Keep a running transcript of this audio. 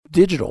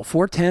Digital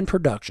 410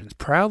 Productions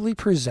proudly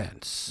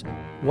presents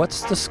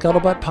What's the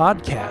Scuttlebutt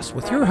Podcast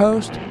with your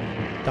host,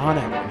 Don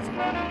Atworthy.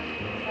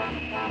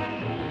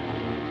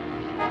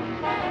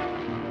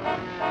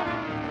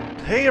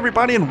 Hey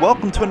everybody, and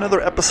welcome to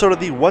another episode of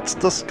the What's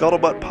the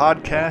Scuttlebutt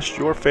Podcast,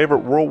 your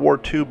favorite World War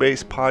II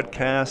based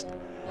podcast.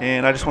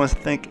 And I just want to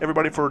thank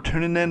everybody for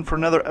tuning in for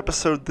another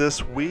episode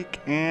this week.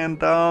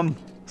 And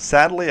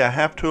sadly, I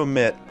have to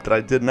admit that I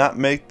did not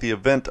make the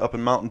event up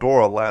in Mount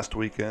Dora last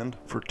weekend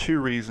for two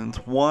reasons.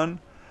 One,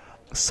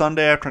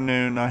 Sunday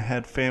afternoon, I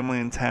had family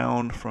in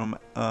town from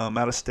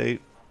out of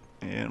state,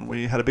 and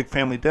we had a big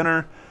family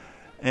dinner.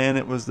 And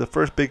it was the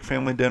first big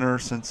family dinner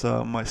since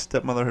my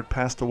stepmother had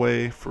passed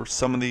away for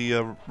some of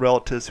the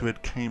relatives who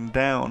had came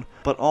down.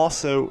 But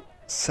also,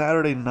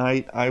 Saturday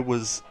night, I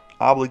was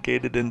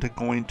obligated into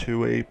going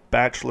to a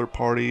bachelor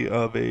party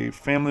of a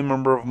family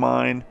member of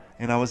mine.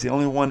 And I was the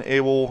only one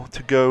able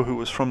to go who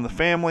was from the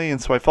family, and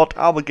so I felt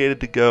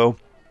obligated to go.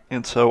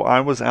 And so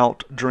I was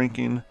out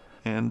drinking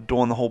and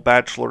doing the whole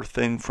bachelor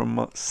thing from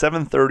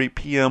 7:30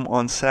 p.m.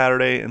 on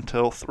Saturday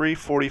until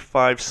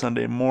 3:45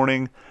 Sunday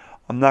morning.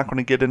 I'm not going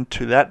to get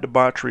into that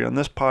debauchery on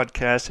this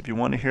podcast. If you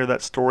want to hear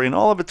that story in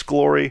all of its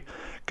glory,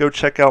 go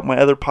check out my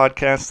other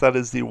podcast. That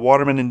is the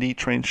Waterman and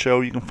D-Train Show.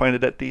 You can find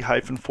it at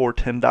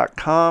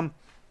d-410.com.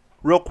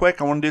 Real quick,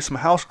 I want to do some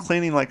house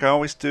cleaning like I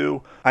always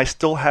do. I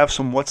still have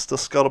some What's the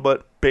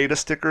Scuttlebutt beta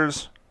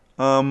stickers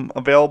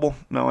available.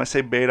 No, I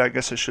say beta, I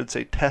guess I should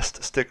say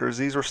test stickers.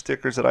 These are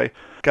stickers that I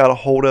got a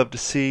hold of to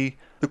see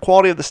the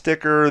quality of the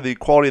sticker, the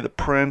quality of the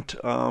print,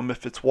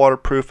 if it's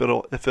waterproof,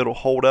 if it'll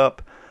hold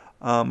up.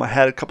 I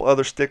had a couple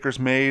other stickers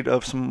made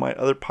of some of my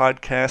other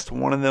podcasts.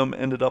 One of them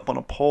ended up on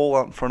a pole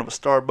out in front of a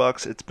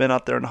Starbucks. It's been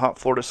out there in the hot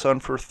Florida sun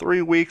for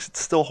 3 weeks.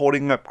 It's still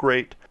holding up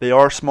great. They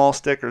are small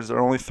stickers. They're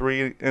only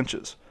 3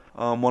 inches.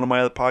 One of my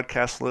other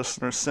podcast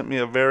listeners sent me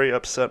a very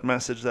upset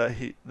message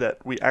that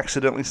we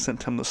accidentally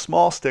sent him the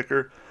small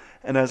sticker.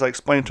 And as I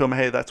explained to him,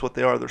 hey, that's what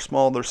they are. They're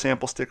small. They're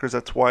sample stickers.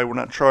 That's why we're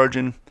not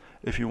charging.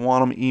 If you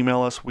want them,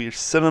 email us. We're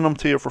sending them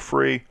to you for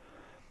free.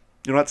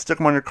 You don't have to stick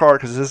them on your car,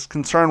 because his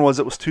concern was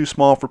it was too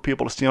small for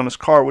people to see on his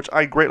car, which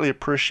I greatly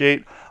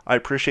appreciate. I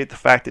appreciate the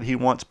fact that he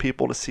wants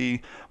people to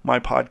see my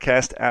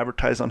podcast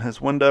advertised on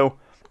his window.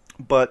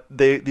 But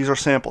these are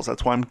samples.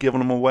 That's why I'm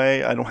giving them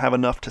away. I don't have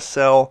enough to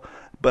sell,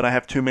 but I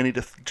have too many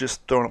to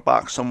just throw in a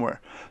box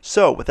somewhere.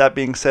 So with that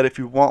being said, if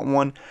you want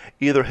one,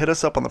 either hit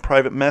us up on the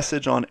private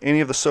message on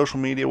any of the social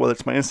media, whether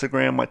it's my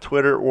Instagram, my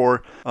Twitter,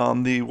 or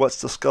the What's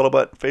the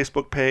Scuttlebutt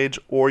Facebook page,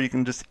 or you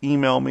can just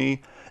email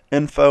me,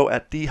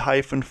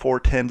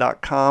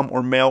 info@d-410.com,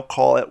 or mail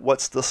call at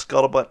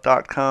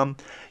whatsthescuttlebutt.com.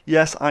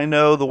 Yes, I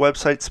know the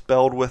website's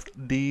spelled with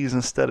D's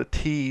instead of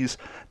T's.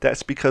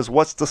 That's because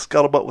What's the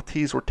Scuttlebutt with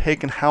T's were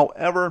taken.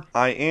 However,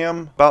 I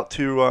am about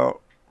to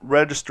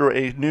register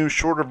a new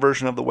shorter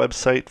version of the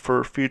website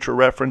for future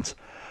reference.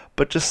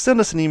 But just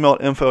send us an email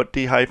at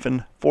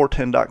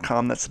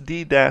info@d-410.com. That's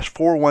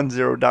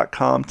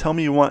d-410.com. Tell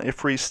me you want a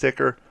free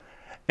sticker,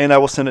 and I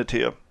will send it to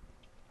you.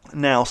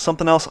 Now,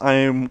 something else I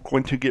am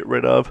going to get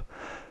rid of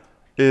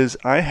is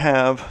I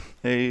have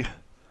a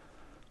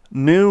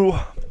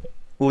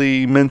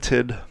newly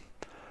minted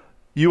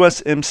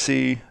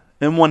USMC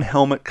M1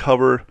 helmet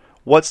cover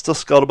What's the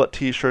Scuttlebutt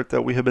t-shirt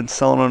that we have been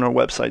selling on our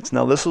websites.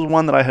 Now, this is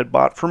one that I had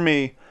bought for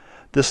me.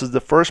 This is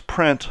the first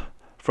print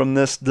from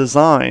this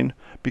design,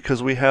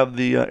 because we have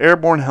the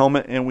airborne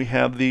helmet and we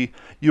have the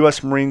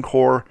U.S. Marine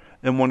Corps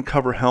M1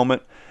 cover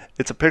helmet.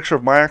 It's a picture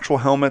of my actual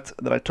helmet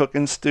that I took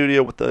in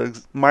studio with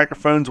the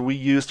microphones we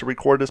used to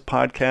record this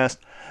podcast.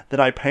 Then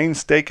I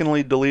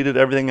painstakingly deleted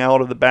everything out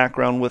of the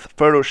background with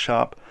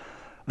Photoshop.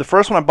 The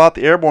first one I bought,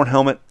 the airborne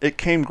helmet, it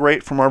came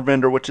great from our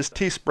vendor, which is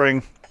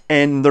Teespring,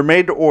 and they're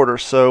made to order,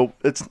 so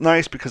it's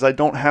nice because I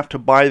don't have to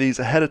buy these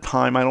ahead of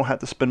time. I don't have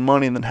to spend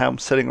money and then have them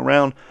sitting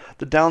around.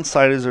 The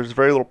downside is there's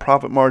very little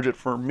profit margin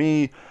for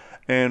me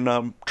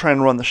and trying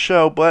to run the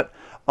show, but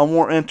I'm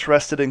more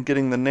interested in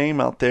getting the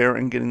name out there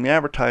and getting the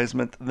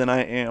advertisement than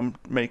I am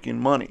making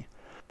money.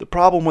 The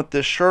problem with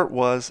this shirt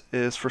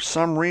is for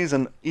some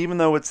reason, even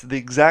though it's the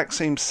exact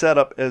same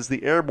setup as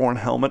the airborne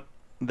helmet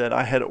that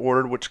I had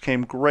ordered, which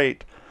came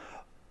great,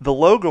 the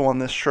logo on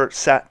this shirt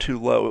sat too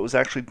low. It was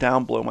actually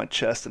down below my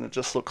chest, and it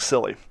just looked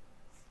silly.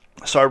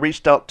 So I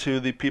reached out to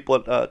the people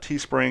at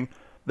Teespring.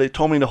 They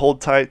told me to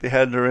hold tight. They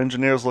had their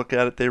engineers look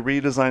at it. They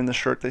redesigned the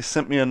shirt. They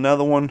sent me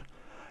another one,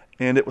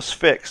 and it was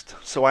fixed.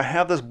 So I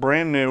have this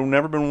brand new,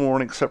 never been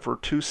worn except for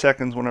 2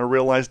 seconds when I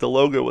realized the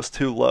logo was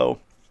too low.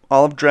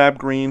 Olive drab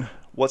green,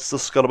 What's the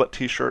Scuttlebutt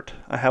t-shirt.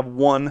 I have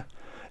one.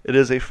 It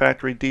is a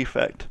factory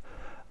defect.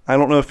 I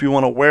don't know if you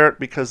want to wear it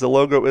because the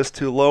logo is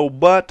too low,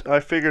 but I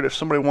figured if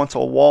somebody wants a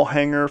wall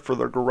hanger for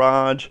their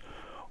garage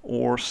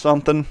or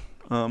something,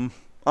 I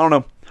don't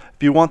know.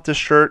 If you want this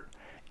shirt,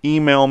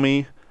 email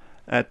me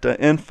at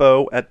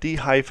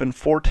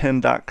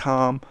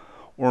info@d-410.com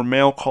or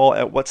mail call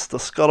at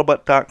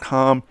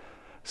whatsthescuttlebutt.com.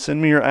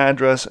 Send me your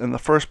address, and the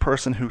first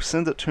person who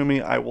sends it to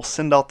me, I will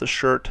send out the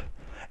shirt.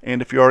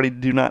 And if you already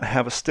do not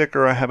have a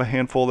sticker, I have a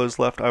handful of those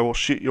left, I will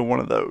shoot you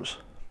one of those.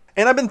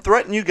 And I've been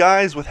threatening you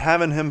guys with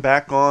having him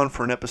back on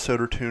for an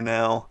episode or two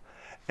now.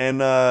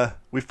 And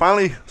we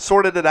finally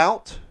sorted it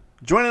out.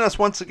 Joining us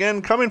once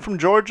again, coming from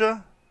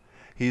Georgia,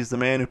 he's the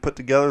man who put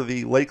together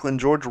the Lakeland,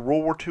 Georgia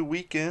World War II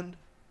weekend.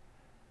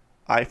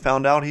 I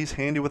found out he's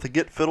handy with a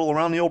git fiddle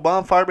around the old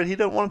bonfire, but he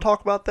didn't want to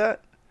talk about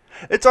that.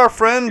 It's our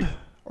friend,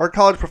 our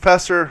college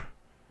professor,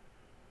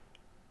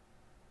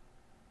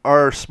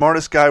 our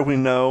smartest guy we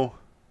know,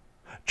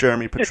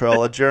 Jeremy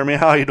Petrella. Jeremy,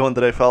 how are you doing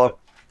today, fella?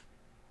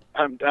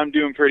 I'm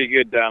doing pretty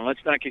good, Don.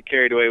 Let's not get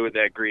carried away with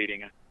that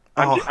greeting.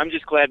 I'm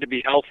just glad to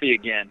be healthy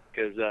again,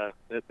 because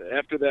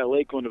after that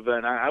Lakeland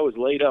event, I was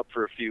laid up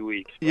for a few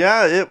weeks.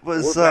 Yeah, it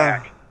was, we're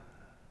back.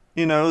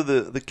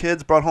 The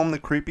kids brought home the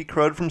creepy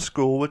crud from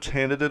school, which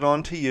handed it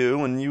on to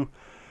you, and you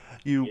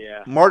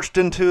Yeah. marched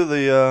into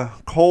the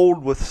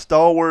cold with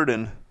stalwart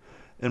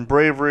and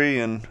bravery,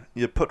 and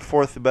you put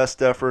forth the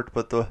best effort,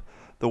 but the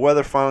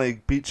weather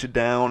finally beat you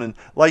down. And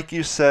like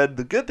you said,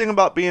 the good thing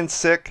about being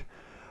sick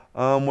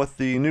with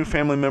the new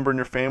family member in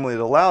your family, it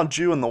allowed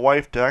you and the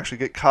wife to actually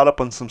get caught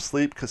up on some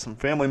sleep, because some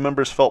family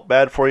members felt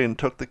bad for you and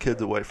took the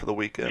kids away for the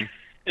weekend.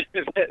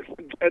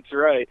 That's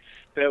right.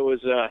 That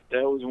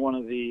was one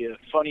of the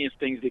funniest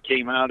things that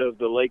came out of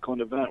the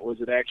Lakeland event, was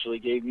it actually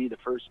gave me the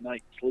first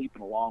night's sleep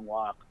in a long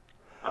while.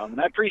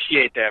 And I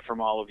appreciate that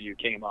from all of you who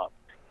came up.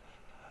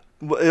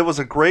 It was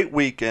a great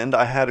weekend.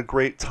 I had a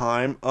great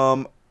time.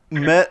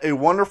 Met a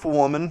wonderful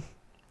woman,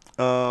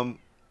 and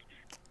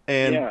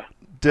Yeah.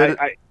 did it.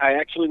 I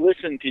actually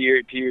listened to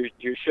your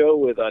show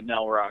with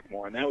Nell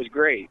Rockmore, and that was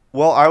great.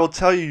 Well, I will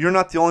tell you, you're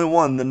not the only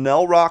one. The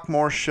Nell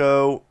Rockmore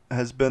show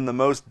has been the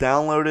most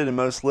downloaded and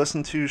most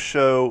listened to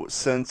show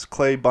since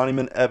Clay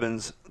Bonnyman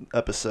Evans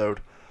episode.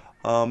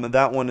 And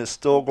that one is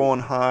still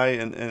going high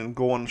and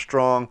going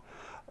strong.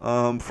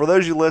 For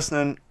those of you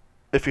listening,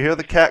 if you hear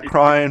the cat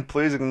crying,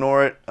 please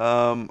ignore it.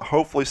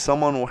 Hopefully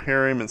someone will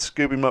hear him and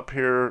scoop him up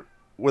here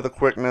with a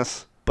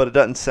quickness, but it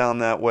doesn't sound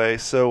that way.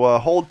 So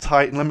hold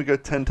tight and let me go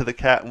tend to the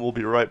cat, and we'll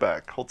be right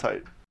back. Hold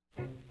tight.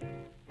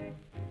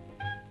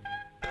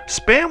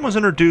 Spam was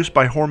introduced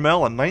by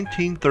Hormel in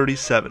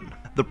 1937.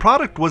 The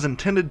product was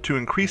intended to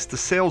increase the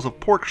sales of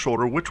pork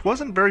shoulder, which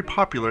wasn't very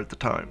popular at the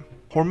time.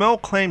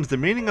 Hormel claims the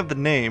meaning of the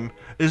name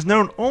is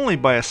known only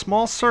by a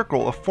small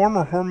circle of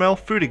former Hormel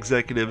food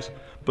executives,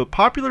 but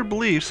popular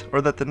beliefs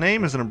are that the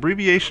name is an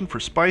abbreviation for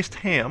spiced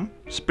ham,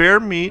 spare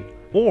meat,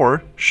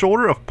 or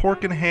shoulder of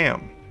pork and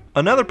ham.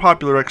 Another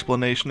popular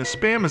explanation is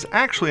Spam is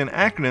actually an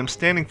acronym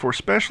standing for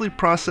Specially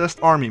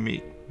Processed Army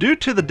Meat. Due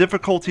to the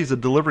difficulties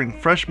of delivering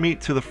fresh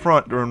meat to the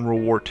front during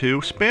World War II,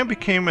 Spam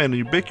became an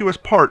ubiquitous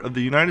part of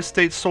the United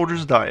States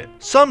soldiers' diet.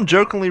 Some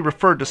jokingly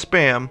referred to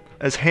Spam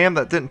as ham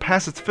that didn't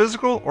pass its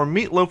physical, or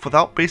meatloaf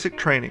without basic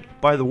training.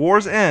 By the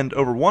war's end,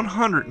 over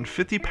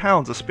 150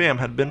 pounds of Spam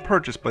had been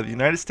purchased by the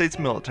United States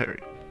military.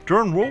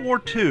 During World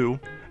War II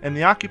and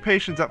the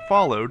occupations that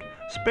followed,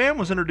 Spam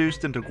was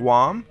introduced into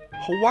Guam,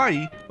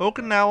 Hawaii,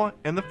 Okinawa,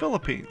 and the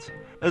Philippines,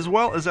 as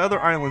well as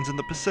other islands in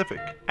the Pacific.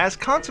 As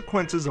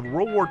consequences of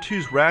World War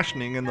II's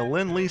rationing and the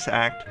Lend-Lease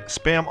Act,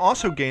 Spam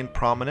also gained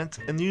prominence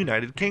in the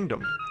United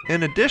Kingdom.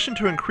 In addition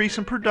to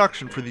increasing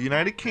production for the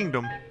United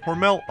Kingdom,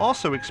 Hormel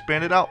also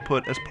expanded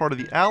output as part of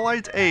the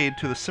Allies' aid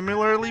to the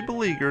similarly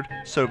beleaguered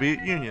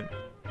Soviet Union.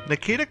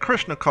 Nikita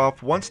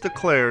Khrushchev once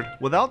declared,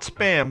 "Without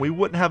Spam, we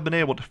wouldn't have been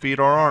able to feed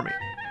our army."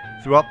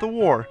 Throughout the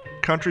war,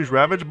 countries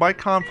ravaged by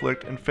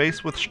conflict and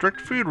faced with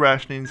strict food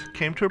rationings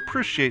came to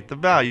appreciate the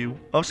value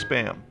of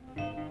Spam.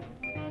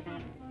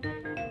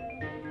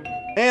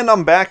 And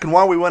I'm back, and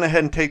while we went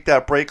ahead and take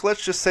that break,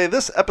 let's just say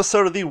this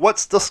episode of the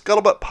What's the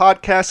Scuttlebutt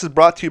podcast is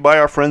brought to you by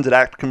our friends at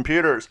ACT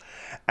Computers.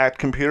 ACT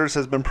Computers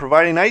has been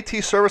providing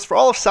IT service for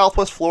all of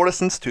Southwest Florida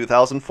since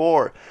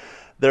 2004.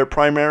 Their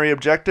primary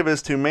objective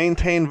is to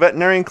maintain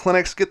veterinarian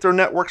clinics, get their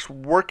networks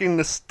working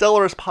as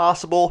stellar as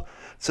possible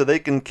so they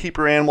can keep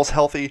your animals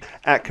healthy.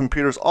 ACT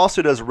Computers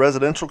also does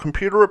residential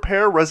computer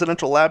repair,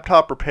 residential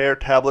laptop repair,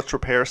 tablets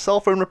repair, cell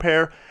phone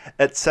repair,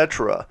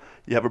 etc.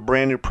 You have a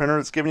brand new printer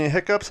that's giving you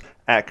hiccups?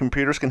 ACT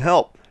Computers can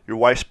help. Your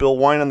wife spilled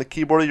wine on the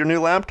keyboard of your new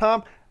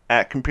laptop?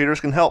 ACT Computers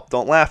can help.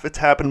 Don't laugh, it's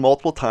happened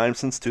multiple times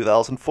since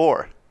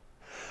 2004.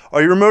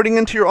 Are you remoting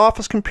into your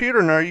office computer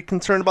and are you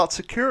concerned about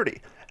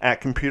security?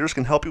 ACT Computers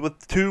can help you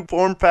with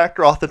two-form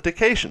factor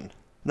authentication.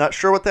 Not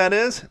sure what that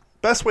is?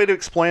 Best way to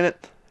explain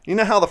it, you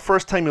know how the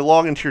first time you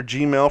log into your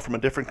Gmail from a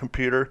different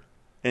computer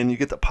and you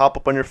get the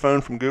pop-up on your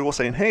phone from Google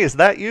saying, "Hey, is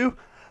that you?"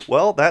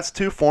 Well, that's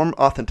two-form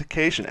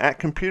authentication. ACT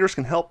Computers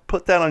can help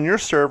put that on your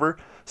server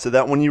so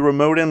that when you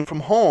remote in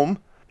from home,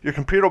 your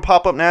computer will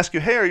pop up and ask you,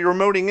 "Hey, are you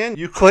remoting in?"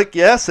 You click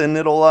yes and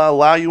it'll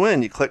allow you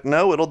in. You click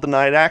no, it'll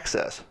deny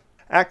access.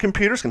 ACT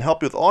Computers can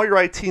help you with all your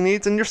IT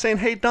needs, and you're saying,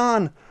 "Hey,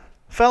 Don,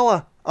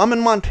 fella, I'm in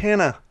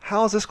Montana.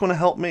 How is this going to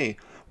help me?"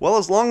 Well,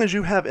 as long as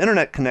you have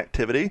internet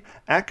connectivity,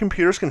 ACT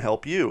Computers can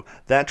help you.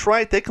 That's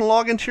right, they can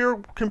log into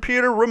your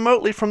computer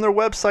remotely from their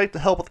website to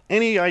help with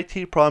any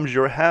IT problems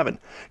you're having.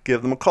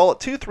 Give them a call at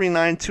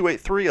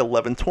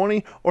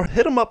 239-283-1120 or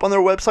hit them up on their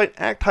website,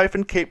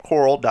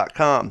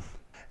 act-capecoral.com.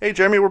 Hey,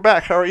 Jeremy, we're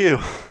back. How are you?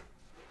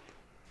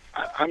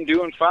 I'm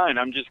doing fine.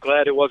 I'm just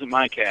glad it wasn't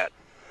my cat.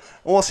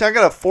 Well, see, I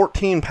got a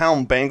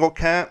 14-pound Bengal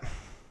cat,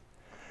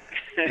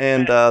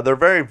 and they're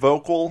very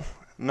vocal.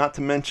 Not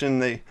to mention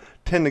they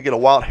tend to get a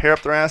wild hair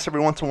up their ass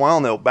every once in a while,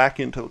 and they'll back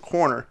into the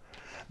corner.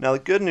 Now, the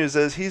good news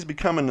is he's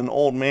becoming an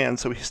old man,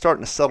 so he's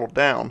starting to settle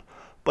down,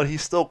 but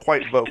he's still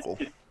quite vocal.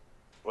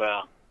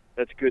 Well,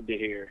 that's good to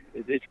hear.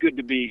 It's good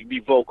to be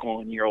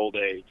vocal in your old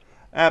age.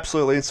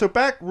 Absolutely. And so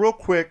back real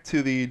quick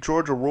to the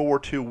Georgia World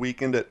War II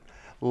weekend at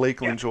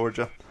Lakeland,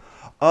 Georgia.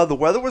 The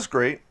weather was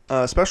great,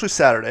 especially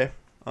Saturday.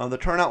 The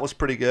turnout was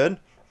pretty good.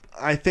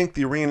 I think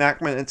the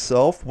reenactment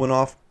itself went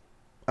off,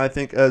 I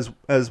think, as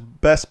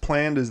best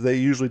planned as they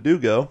usually do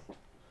go.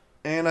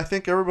 And I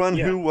think everyone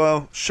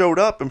who showed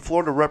up in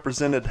Florida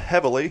represented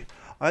heavily.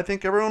 I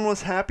think everyone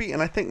was happy,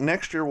 and I think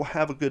next year we'll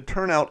have a good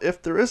turnout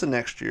if there is a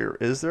next year.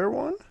 Is there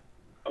one?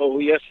 Oh,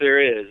 yes,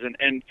 there is.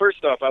 And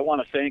first off, I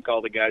want to thank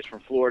all the guys from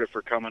Florida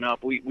for coming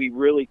up. We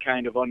really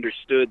kind of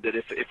understood that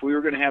if we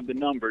were going to have the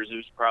numbers, it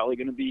was probably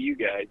going to be you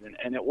guys,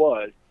 and it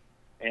was.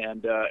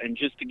 And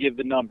just to give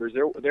the numbers,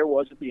 there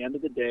was at the end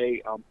of the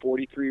day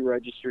 43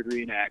 registered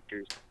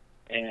reenactors,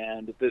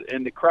 and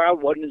the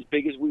crowd wasn't as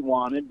big as we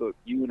wanted, but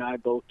you and I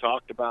both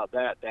talked about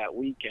that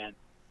weekend,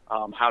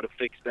 how to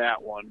fix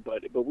that one.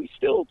 But we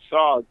still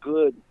saw a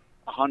good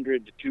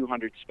 100 to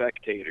 200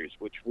 spectators,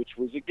 which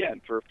was,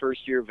 again, for a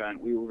first-year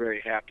event, we were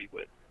very happy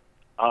with.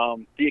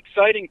 The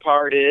exciting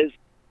part is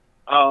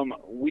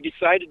we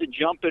decided to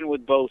jump in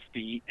with both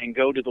feet and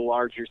go to the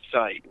larger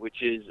site,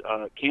 which is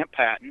Camp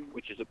Patton,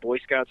 which is a Boy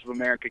Scouts of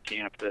America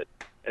camp that,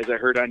 as I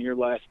heard on your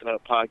last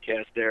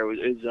podcast there,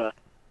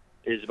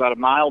 is about a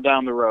mile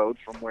down the road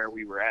from where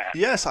we were at.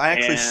 Yes, I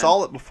actually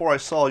saw it before I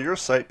saw your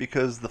site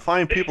because the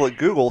fine people at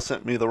Google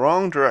sent me the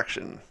wrong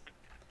direction.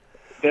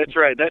 That's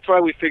right. That's why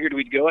we figured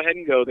we'd go ahead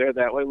and go there.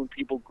 That way when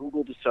people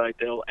Google the site,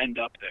 they'll end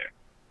up there.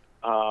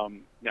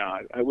 No,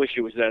 I wish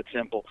it was that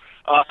simple.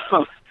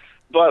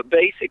 But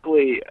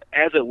basically,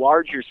 as a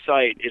larger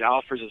site, it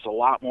offers us a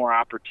lot more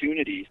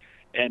opportunities.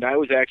 And I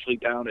was actually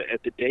down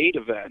at the Dade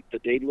event, the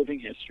Dade Living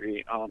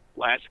History,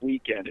 last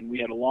weekend, and we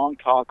had a long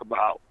talk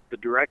about the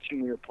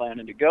direction we were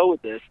planning to go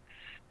with this.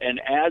 And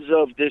as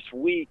of this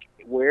week,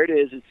 where it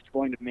is, it's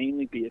going to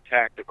mainly be a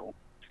tactical.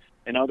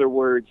 In other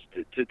words,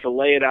 to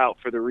lay it out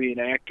for the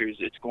reenactors,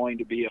 it's going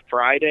to be a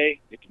Friday.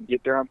 If you can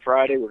get there on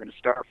Friday, we're going to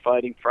start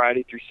fighting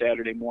Friday through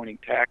Saturday morning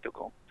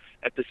tactical.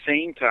 At the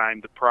same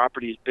time, the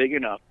property is big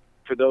enough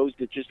for those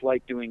that just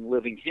like doing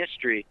living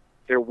history.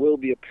 There will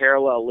be a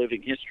parallel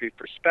living history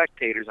for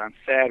spectators on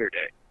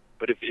Saturday.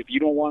 But if you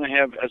don't want to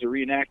have, as a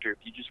reenactor, if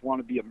you just want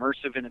to be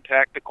immersive in a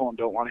tactical and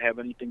don't want to have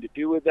anything to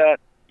do with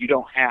that, you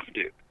don't have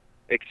to.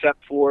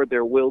 Except for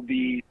there will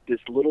be this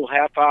little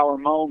half-hour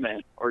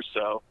moment or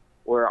so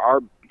where our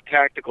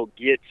tactical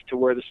gets to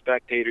where the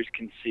spectators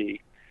can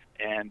see,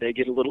 and they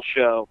get a little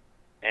show,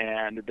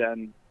 and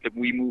then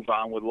we move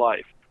on with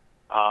life.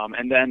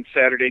 And then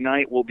Saturday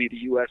night will be the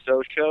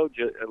USO show,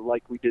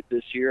 like we did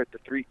this year at the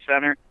Threet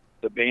Center.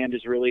 The band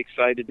is really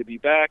excited to be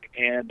back,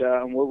 and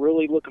we're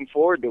really looking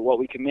forward to what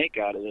we can make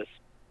out of this.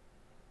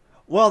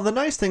 Well, the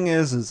nice thing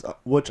is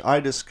which I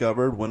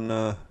discovered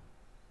when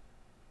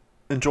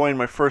enjoying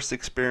my first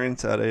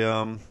experience at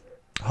a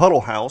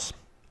huddle house.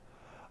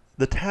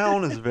 The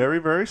town is very,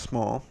 very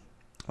small.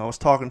 I was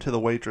talking to the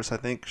waitress. I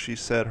think she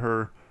said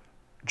her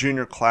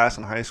junior class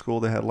in high school,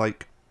 they had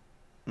like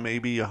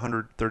maybe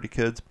 130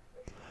 kids.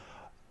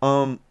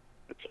 That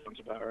sounds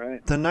about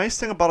right. The nice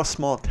thing about a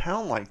small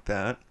town like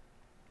that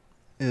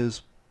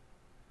is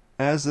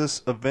as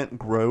this event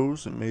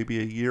grows, and maybe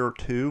a year or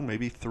two,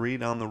 maybe 3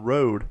 down the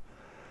road,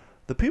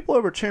 the people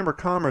over at Chamber of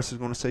Commerce is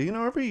going to say,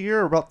 every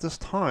year about this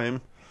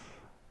time,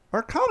 our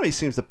economy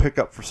seems to pick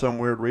up for some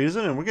weird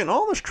reason, and we're getting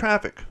all this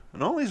traffic,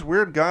 and all these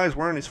weird guys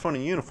wearing these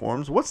funny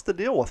uniforms. What's the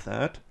deal with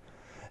that?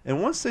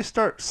 And once they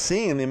start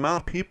seeing the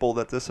amount of people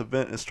that this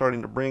event is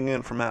starting to bring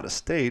in from out of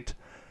state,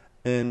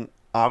 and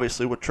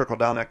obviously with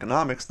trickle-down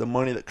economics, the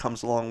money that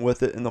comes along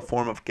with it in the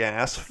form of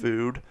gas,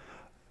 food,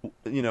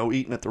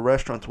 eating at the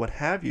restaurants, what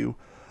have you,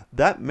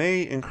 that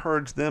may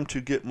encourage them to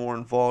get more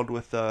involved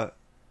with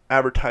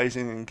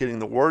advertising and getting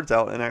the words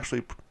out and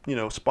actually,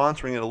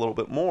 sponsoring it a little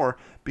bit more,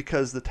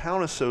 because the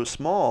town is so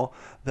small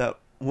that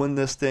when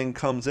this thing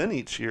comes in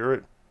each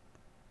year,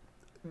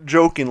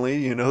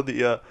 jokingly,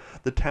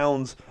 the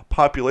town's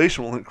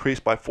population will increase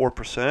by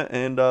 4%,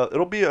 and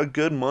it'll be a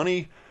good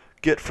money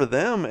get for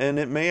them, and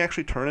it may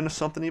actually turn into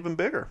something even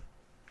bigger.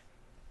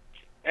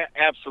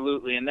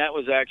 Absolutely, and that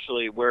was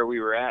actually where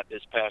we were at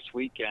this past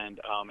weekend.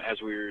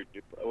 As we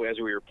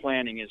were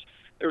planning, is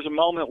there was a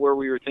moment where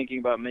we were thinking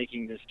about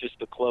making this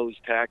just a closed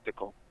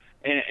tactical,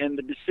 and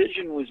the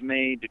decision was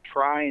made to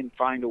try and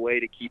find a way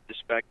to keep the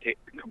spectator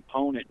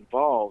component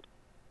involved,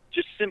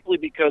 just simply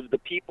because the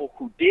people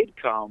who did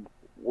come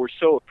were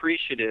so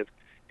appreciative,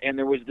 and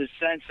there was this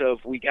sense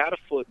of, we got a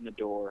foot in the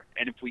door,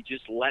 and if we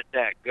just let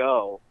that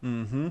go,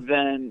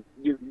 then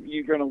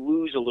you're going to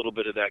lose a little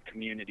bit of that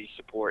community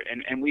support,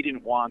 and we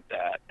didn't want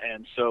that.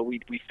 And so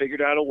we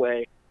figured out a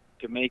way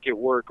to make it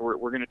work. We're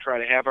going to try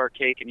to have our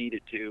cake and eat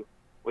it too.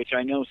 which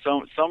I know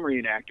some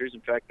reenactors,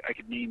 in fact, I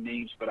could name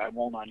names, but I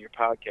won't on your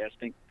podcast,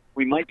 think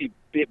we might be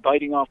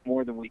biting off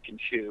more than we can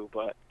chew.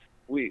 But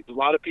a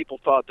lot of people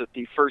thought that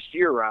the first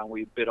year round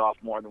we bit off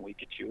more than we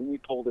could chew, and we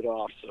pulled it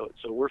off.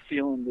 So we're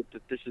feeling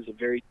that this is a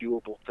very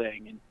doable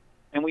thing,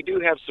 and we do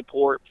have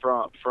support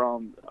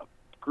from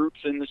groups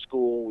in the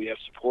school. We have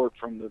support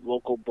from the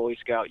local Boy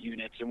Scout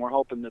units, and we're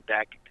hoping that,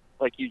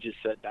 like you just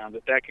said, Don,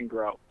 that can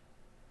grow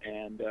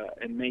and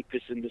make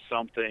this into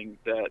something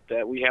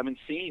that we haven't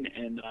seen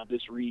in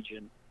this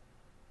region,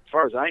 as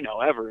far as I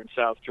know, ever in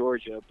South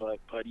Georgia. But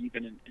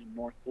even in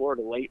North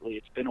Florida lately,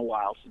 it's been a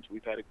while since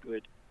we've had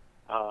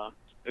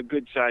a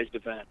good-sized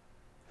event.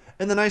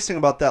 And the nice thing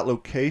about that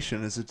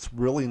location is it's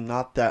really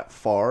not that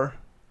far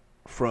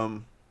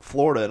from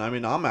Florida. And I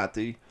mean, I'm at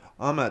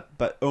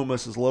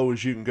almost as low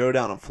as you can go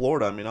down in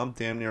Florida. I mean, I'm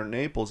damn near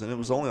Naples, and it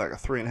was only like a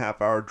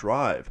 3.5-hour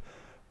drive,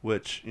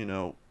 which,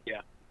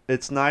 yeah,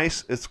 it's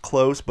nice, it's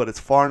close, but it's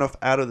far enough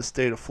out of the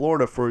state of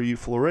Florida for you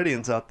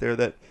Floridians out there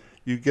that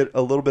you get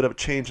a little bit of a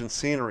change in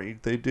scenery.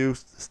 They do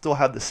still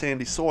have the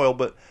sandy soil,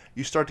 but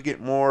you start to get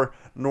more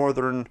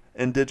northern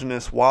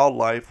indigenous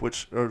wildlife,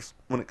 which,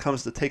 when it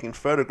comes to taking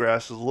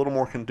photographs, is a little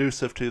more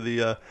conducive to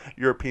the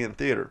European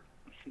theater.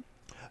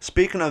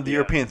 Speaking of the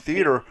European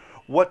theater,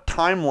 what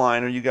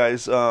timeline are you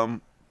guys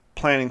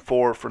planning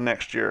for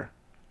next year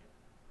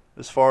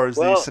as far as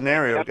the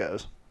scenario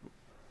goes?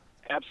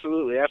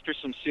 Absolutely. After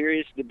some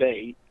serious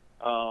debate,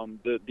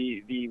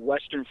 the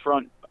Western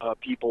Front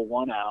people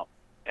won out,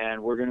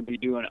 and we're going to be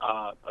doing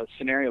a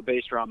scenario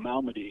based around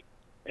Malmedy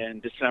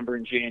in December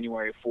and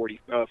January of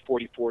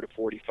 44 to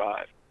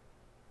 45.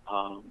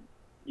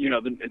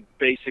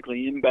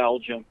 Basically in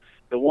Belgium.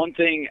 The one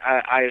thing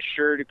I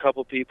assured a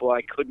couple people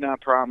I could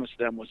not promise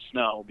them was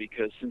snow,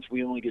 because since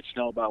we only get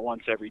snow about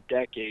once every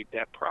decade,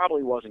 that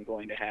probably wasn't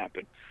going to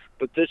happen.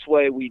 But this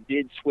way we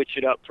did switch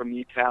it up from the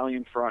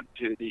Italian front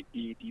to the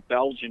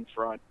Belgian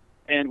front,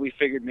 and we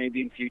figured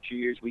maybe in future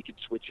years we could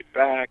switch it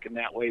back, and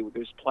that way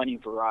there's plenty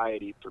of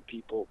variety for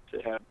people to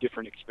have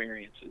different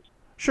experiences.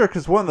 Sure,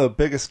 because one of the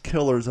biggest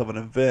killers of an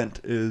event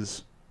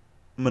is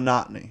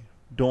monotony.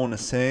 Doing the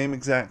same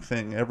exact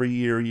thing every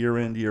year, year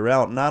in, year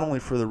out, not only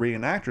for the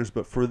reenactors,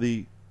 but for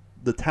the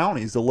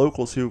townies, the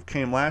locals who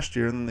came last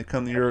year, and then they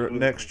come the year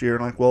next year,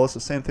 and like, well, it's the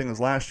same thing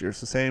as last year.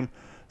 It's the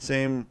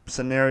same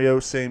scenario,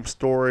 same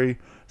story,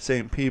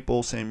 same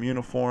people, same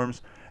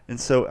uniforms. And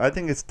so I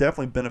think it's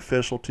definitely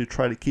beneficial to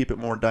try to keep it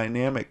more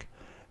dynamic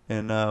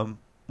and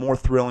more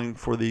thrilling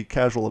for the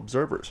casual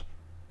observers.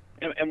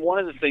 And one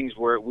of the things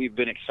where we've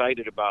been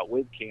excited about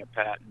with Camp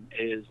Patton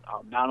is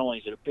not only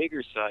is it a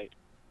bigger site,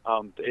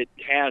 it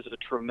has a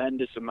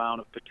tremendous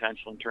amount of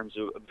potential in terms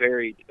of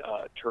varied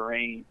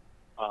terrain.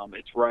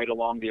 It's right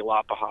along the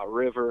Alapaha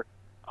River,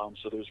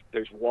 so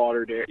there's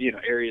watered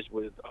areas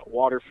with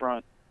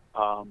waterfront.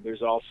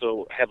 There's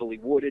also heavily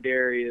wooded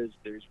areas.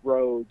 There's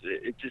roads.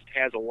 It just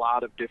has a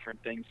lot of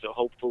different things. So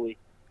hopefully,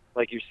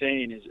 like you're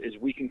saying, is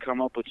we can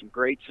come up with some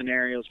great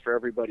scenarios for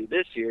everybody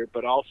this year,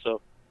 but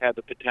also have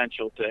the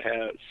potential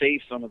to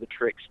save some of the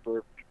tricks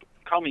for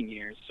coming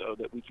years, so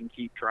that we can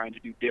keep trying to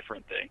do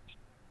different things.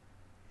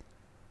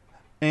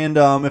 And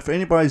if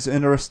anybody's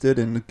interested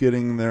in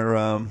getting their,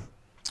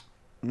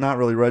 not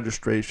really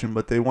registration,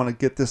 but they want to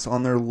get this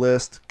on their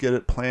list, get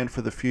it planned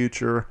for the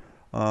future,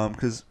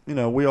 because,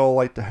 we all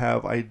like to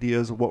have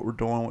ideas of what we're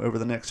doing over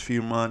the next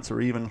few months or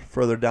even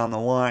further down the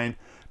line,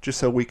 just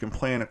so we can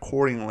plan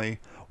accordingly.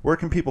 Where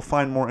can people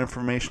find more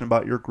information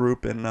about your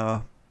group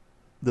and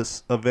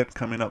this event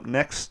coming up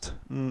next,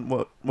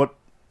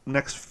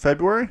 next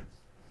February?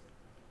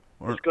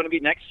 It's going to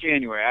be next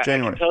January. I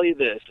can tell you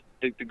this.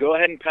 To go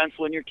ahead and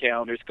pencil in your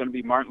calendar, it's going to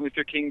be Martin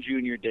Luther King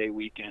Jr. Day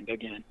weekend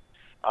again,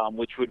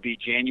 which would be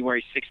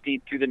January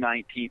 16th through the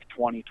 19th,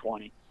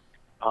 2020.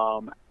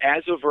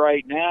 As of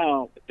right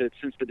now,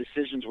 since the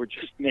decisions were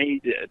just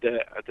made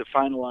to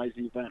finalize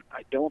the event,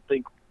 I don't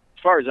think,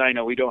 as far as I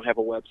know, we don't have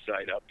a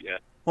website up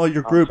yet. Well,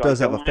 your group does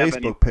have a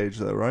Facebook page,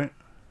 though, right?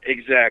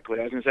 Exactly.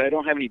 I was going to say, I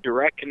don't have any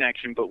direct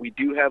connection, but we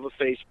do have a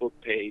Facebook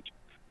page,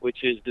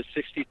 which is the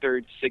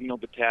 63rd Signal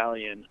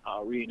Battalion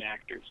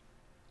Reenactors.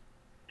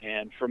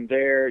 And from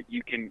there,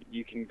 you can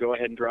go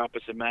ahead and drop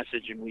us a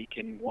message, and we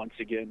can once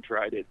again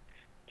try to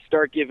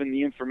start giving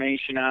the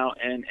information out.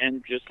 And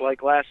just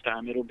like last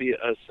time, it'll be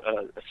a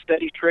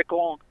steady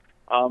trickle.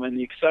 And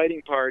the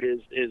exciting part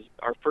is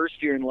our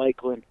first year in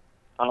Lakeland,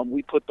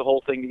 we put the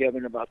whole thing together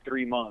in about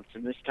 3 months,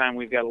 and this time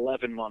we've got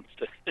 11 months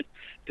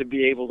to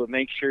be able to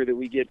make sure that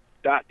we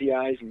dot the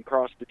I's and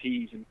cross the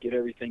T's and get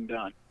everything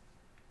done.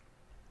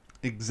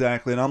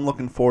 Exactly, and I'm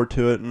looking forward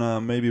to it,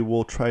 and maybe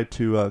we'll try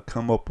to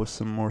come up with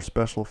some more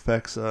special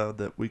effects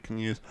that we can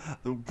use.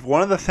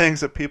 One of the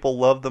things that people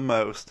love the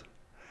most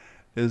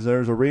is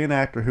there's a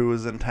reenactor who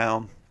was in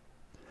town,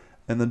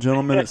 and the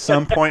gentleman at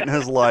some point in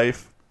his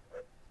life,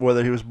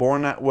 whether he was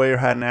born that way or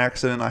had an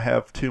accident, I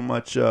have too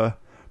much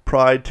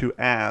pride to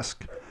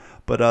ask,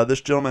 but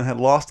this gentleman had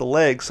lost a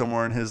leg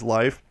somewhere in his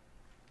life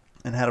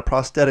and had a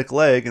prosthetic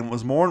leg and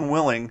was more than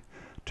willing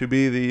to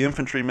be the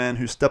infantryman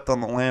who stepped on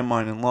the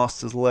landmine and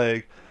lost his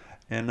leg.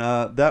 And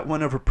that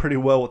went over pretty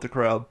well with the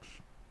crowd.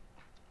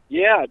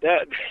 Yeah,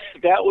 that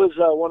was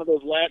one of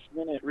those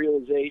last-minute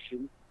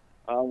realizations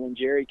when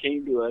Jerry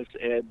came to us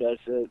and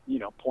said,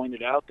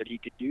 pointed out that he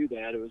could do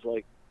that. It was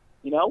like,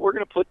 we're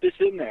going to put this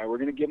in there. We're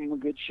going to give him a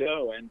good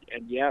show. And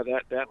yeah,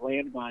 that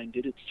landmine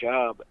did its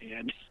job.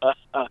 And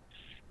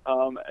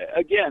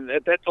again,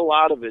 that's a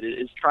lot of it,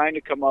 is trying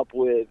to come up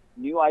with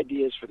new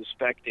ideas for the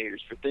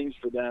spectators, for things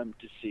for them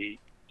to see.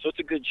 So it's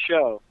a good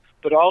show.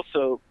 But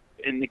also,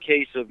 in the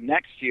case of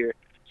next year,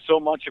 so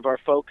much of our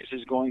focus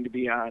is going to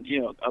be on,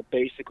 a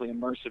basically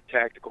immersive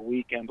tactical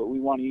weekend, but we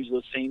want to use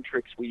those same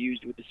tricks we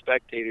used with the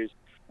spectators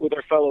with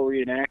our fellow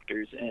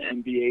reenactors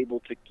and be able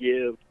to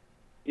give,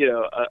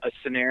 a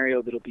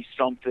scenario that'll be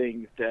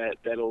something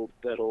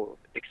that'll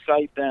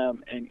excite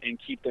them and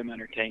keep them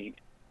entertained.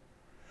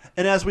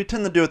 And as we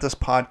tend to do with this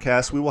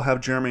podcast, we will have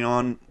Jeremy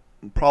on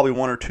probably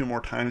one or two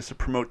more times to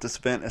promote this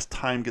event as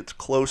time gets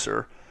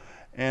closer.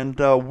 And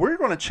we're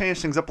going to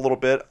change things up a little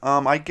bit.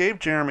 I gave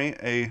Jeremy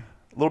a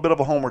little bit of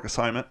a homework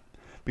assignment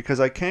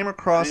because I came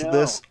across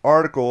this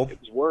article. It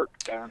was work,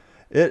 Don.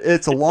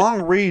 It's a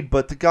long read,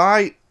 but the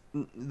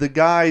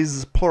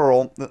guys,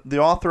 plural, the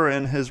author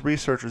and his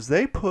researchers,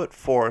 they put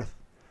forth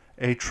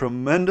a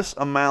tremendous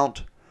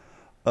amount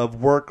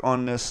of work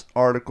on this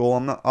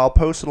article. I'll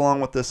post it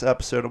along with this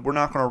episode. We're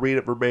not going to read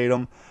it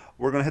verbatim.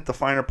 We're going to hit the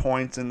finer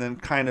points and then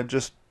kind of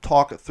just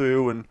talk it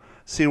through and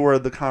see where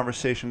the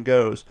conversation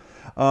goes.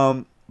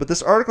 But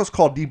this article is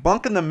called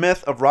Debunking the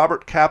Myth of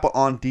Robert Capa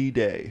on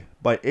D-Day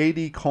by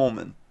A.D.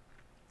 Coleman.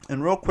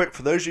 And real quick,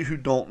 for those of you who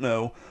don't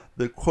know,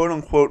 the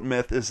quote-unquote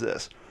myth is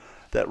this,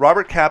 that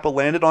Robert Capa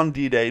landed on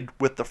D-Day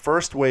with the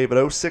first wave at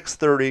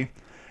 06:30.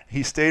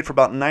 He stayed for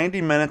about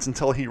 90 minutes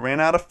until he ran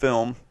out of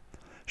film,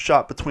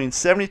 shot between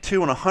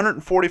 72 and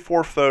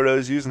 144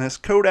 photos using his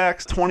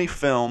Kodak 20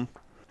 film.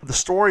 The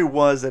story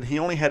was that he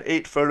only had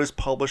 8 photos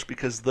published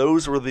because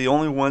those were the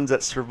only ones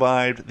that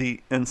survived the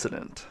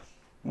incident.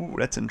 Ooh,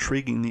 that's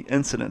intriguing, the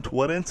incident.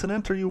 What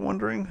incident, are you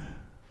wondering?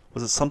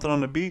 Was it something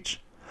on the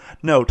beach?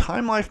 No,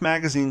 Time Life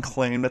magazine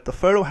claimed that the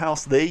photo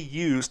house they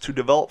used to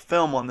develop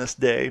film on this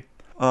day,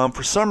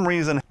 for some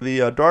reason,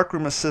 the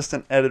darkroom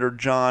assistant editor,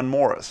 John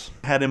Morris,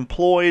 had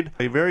employed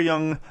a very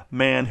young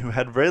man who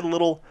had very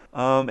little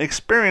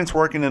experience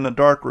working in a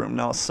darkroom.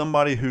 Now,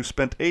 somebody who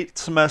spent 8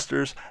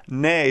 semesters,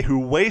 nay, who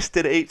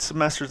wasted 8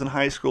 semesters in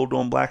high school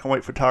doing black and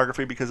white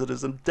photography because it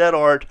is a dead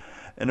art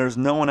and there's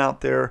no one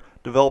out there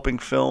developing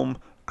film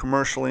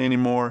commercially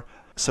anymore.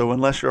 So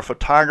unless you're a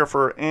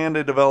photographer and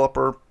a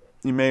developer,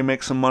 you may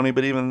make some money,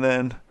 but even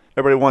then,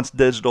 everybody wants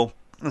digital.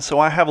 And so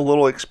I have a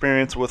little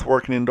experience with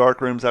working in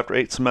darkrooms after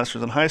 8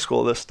 semesters in high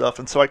school of this stuff,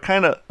 and so I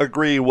kind of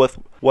agree with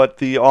what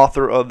the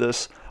author of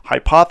this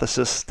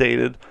hypothesis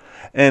stated.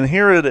 And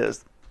here it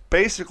is.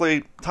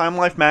 Basically, Time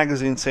Life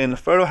magazine saying the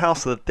photo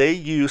house that they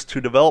used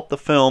to develop the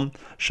film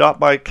shot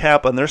by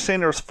Capa, and they're saying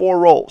there's 4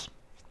 rolls.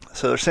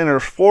 So they're saying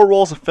there's 4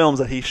 rolls of films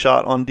that he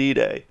shot on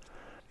D-Day,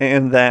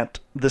 and that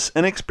this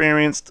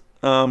inexperienced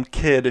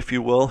kid, if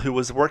you will, who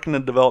was working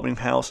in a developing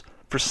house,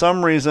 for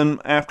some reason,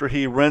 after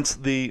he rents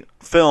the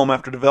film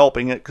after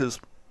developing it, because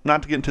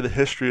not to get into the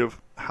history of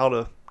how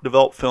to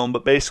develop film,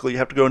 but basically you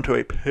have to go into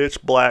a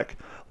pitch black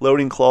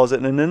loading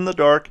closet, and in the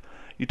dark,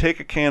 you take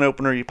a can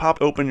opener, you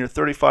pop open your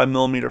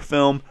 35mm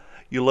film,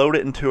 you load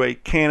it into a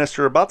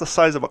canister about the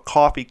size of a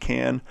coffee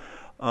can,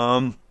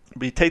 but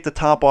you take the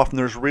top off and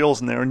there's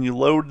reels in there, and you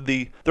load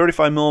the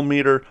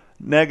 35mm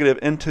negative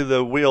into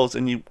the wheels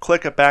and you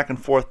click it back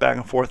and forth,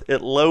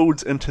 it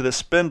loads into the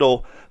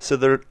spindle, so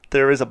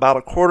there is about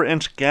a 1/4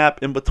 inch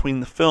gap in between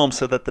the film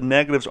so that the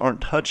negatives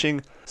aren't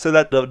touching, so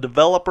that the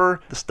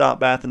developer, the stop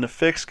bath and the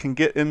fix can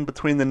get in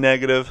between the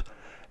negative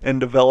and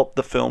develop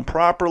the film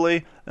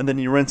properly. And then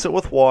you rinse it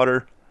with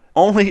water.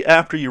 Only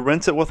after you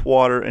rinse it with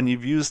water and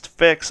you've used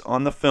fix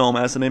on the film,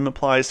 as the name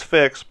implies,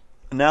 fix,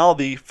 now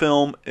the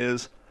film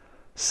is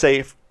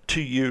safe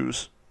to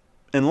use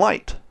in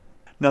light.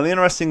 Now the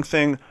interesting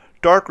thing,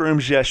 dark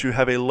rooms, yes, you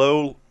have a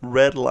low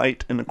red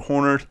light in the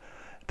corners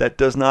that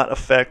does not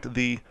affect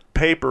the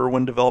paper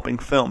when developing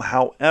film.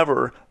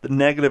 However, the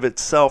negative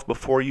itself,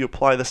 before you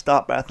apply the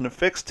stop bath and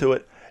affix to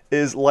it,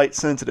 is light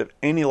sensitive,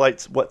 any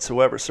lights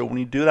whatsoever. So when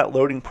you do that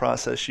loading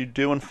process, you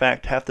do in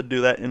fact have to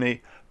do that in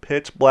a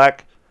pitch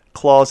black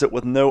closet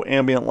with no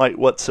ambient light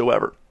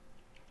whatsoever.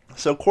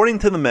 So according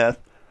to the myth,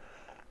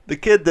 the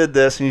kid did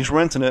this and he's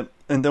rinsing it,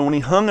 and then when he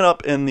hung it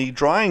up in the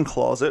drying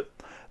closet,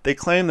 they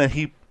claim that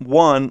he,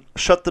 one,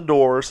 shut the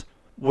doors,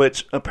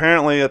 which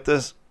apparently at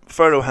this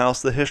photo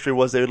house, the history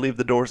was they would leave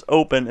the doors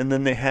open, and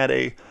then they had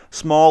a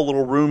small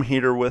little room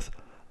heater with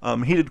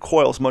heated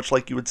coils, much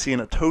like you would see in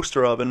a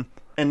toaster oven,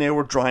 and they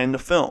were drying the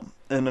film.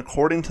 And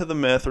according to the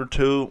myth, or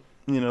to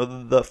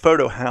the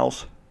photo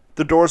house,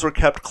 the doors were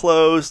kept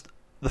closed,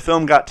 the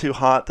film got too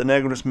hot, the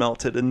negatives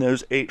melted, and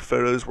those 8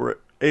 photos were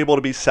able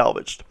to be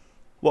salvaged.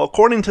 Well,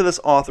 according to this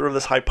author of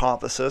this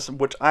hypothesis,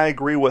 which I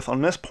agree with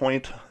on this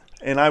point,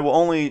 and I will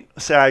only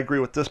say I agree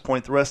with this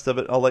point, the rest of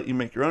it I'll let you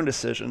make your own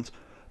decisions,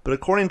 but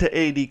according to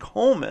A.D.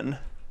 Coleman,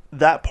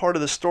 that part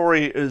of the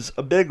story is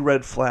a big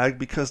red flag,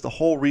 because the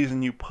whole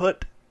reason you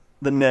put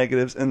the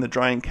negatives in the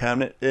drying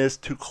cabinet is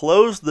to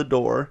close the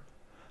door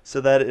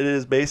so that it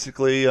is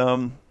basically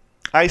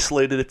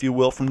isolated, if you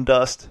will, from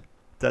dust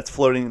that's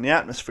floating in the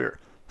atmosphere.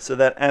 So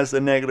that as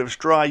the negatives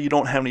dry, you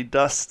don't have any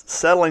dust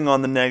settling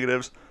on the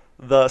negatives,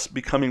 thus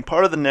becoming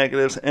part of the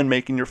negatives and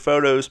making your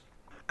photos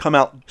come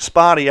out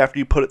spotty after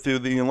you put it through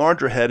the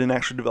enlarger head and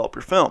actually develop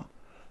your film.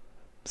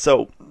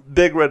 So,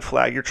 big red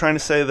flag. You're trying to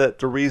say that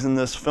the reason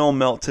this film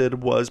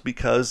melted was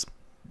because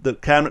the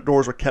cabinet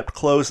doors were kept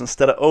closed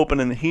instead of open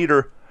and the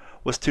heater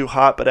was too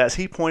hot. But as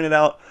he pointed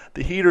out,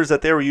 the heaters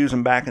that they were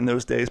using back in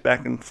those days,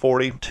 back in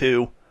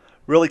 42,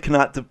 really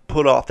cannot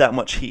put off that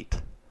much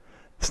heat.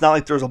 It's not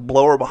like there's a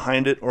blower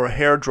behind it or a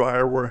hair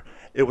dryer where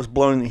it was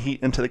blowing the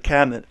heat into the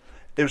cabinet.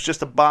 It was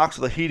just a box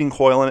with a heating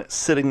coil in it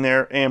sitting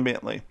there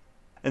ambiently.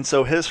 And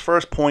so his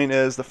first point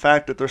is the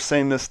fact that they're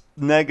saying this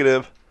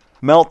negative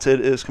melted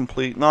is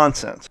complete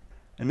nonsense.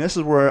 And this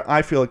is where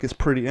I feel like it's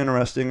pretty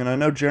interesting, and I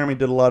know Jeremy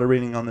did a lot of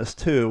reading on this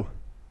too.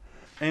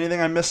 Anything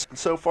I missed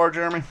so far,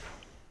 Jeremy?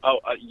 Oh,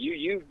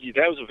 you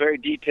that was a very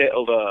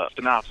detailed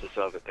synopsis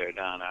of it there,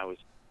 Don.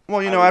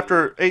 Well,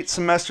 after 8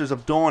 semesters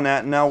of doing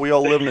that, and now we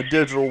all live in a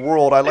digital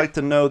world, I'd like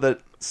to know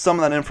that some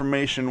of that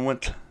information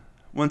went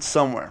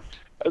somewhere.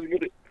 I was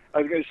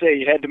gonna say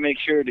you had to make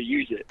sure to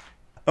use it.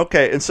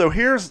 Okay, and so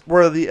here's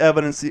where the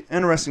evidence, the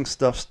interesting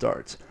stuff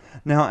starts.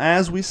 Now,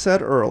 as we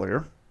said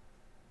earlier,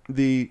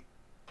 the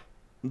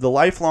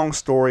lifelong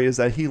story is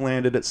that he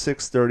landed at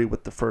 6:30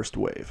 with the first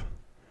wave.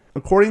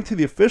 According to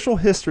the official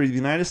history of the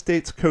United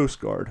States Coast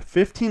Guard,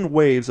 15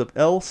 waves of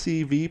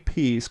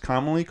LCVPs,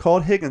 commonly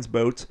called Higgins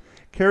boats,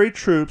 carried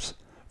troops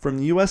from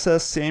the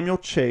USS Samuel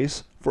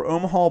Chase for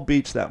Omaha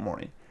Beach that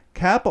morning.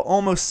 Kappa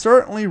almost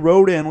certainly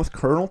rode in with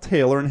Colonel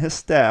Taylor and his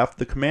staff,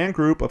 the command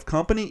group of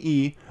Company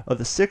E of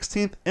the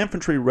 16th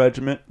Infantry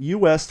Regiment,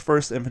 U.S.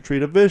 1st Infantry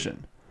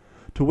Division,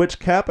 to which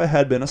Kappa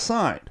had been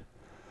assigned.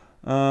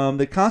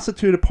 They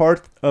constituted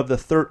part of the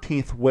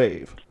 13th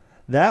wave.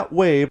 That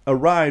wave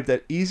arrived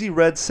at Easy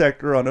Red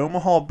Sector on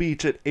Omaha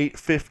Beach at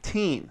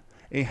 8:15,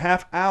 a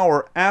half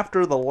hour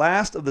after the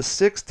last of the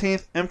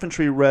 16th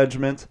Infantry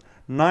Regiment's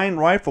 9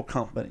 rifle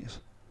companies.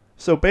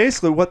 So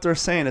basically what they're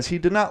saying is he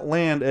did not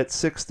land at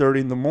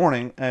 6:30 in the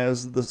morning,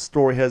 as the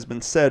story has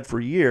been said for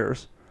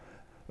years.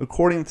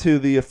 According to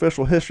the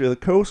official history of the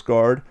Coast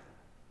Guard,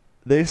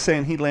 they're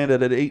saying he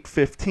landed at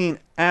 8:15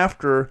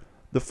 after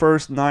the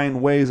first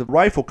 9 waves of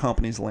rifle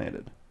companies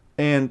landed.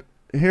 And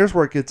here's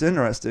where it gets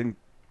interesting.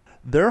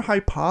 Their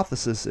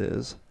hypothesis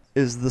is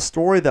the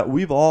story that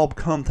we've all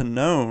come to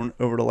know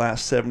over the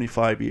last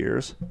 75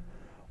 years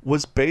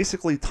was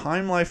basically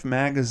Time Life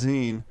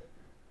magazine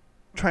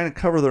trying to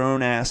cover their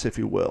own ass, if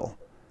you will.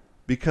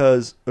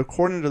 Because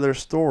according to their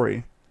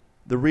story,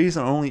 the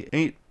reason only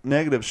 8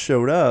 negatives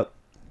showed up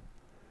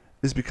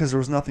is because there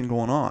was nothing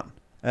going on.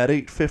 At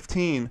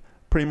 8:15,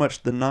 pretty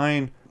much the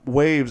 9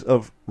 waves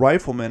of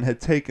riflemen had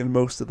taken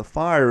most of the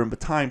fire, and by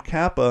the time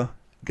Kappa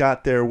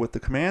got there with the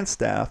command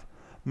staff,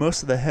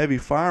 most of the heavy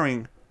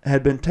firing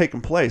had been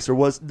taking place.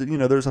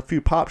 There's a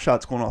few pop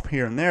shots going off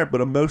here and there,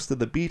 but most of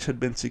the beach had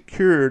been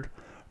secured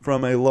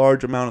from a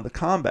large amount of the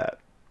combat.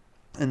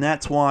 And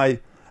that's why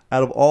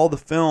out of all the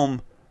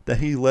film that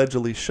he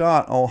allegedly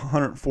shot, all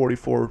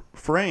 144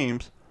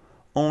 frames,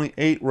 only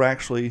 8 were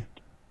actually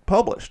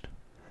published.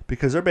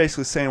 Because they're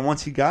basically saying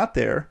once he got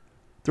there,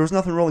 there was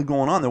nothing really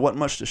going on. There wasn't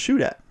much to shoot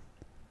at.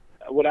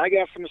 What I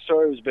got from the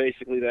story was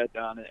basically that,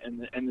 Don,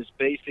 in this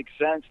basic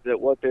sense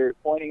that what they're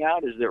pointing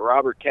out is that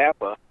Robert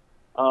Kappa,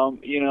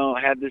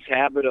 had this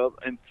habit of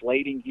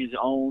inflating his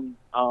own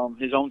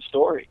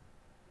story.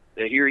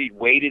 That here he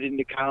waded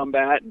into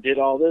combat and did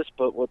all this,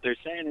 but what they're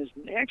saying is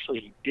actually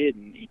he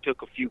didn't. He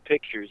took a few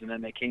pictures and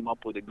then they came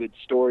up with a good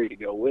story to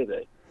go with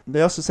it.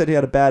 They also said he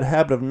had a bad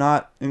habit of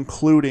not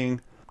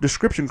including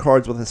description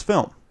cards with his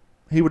film.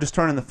 He would just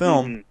turn in the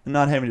film and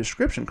not have any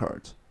description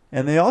cards.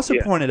 And they also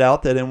pointed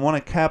out that in one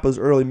of Kappa's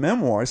early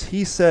memoirs,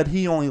 he said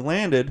he only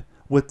landed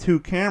with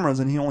 2 cameras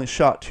and he only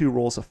shot 2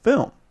 rolls of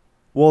film.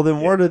 Well, then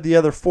where did the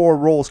other 4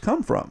 rolls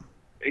come from?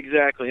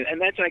 Exactly.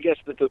 And that's, I guess,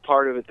 the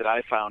part of it that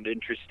I found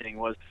interesting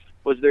was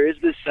there is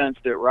this sense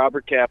that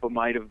Robert Kappa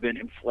might have been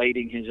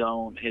inflating his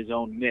own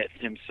myth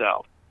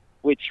himself,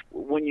 which,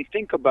 when you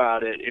think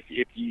about it,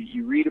 if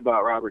you read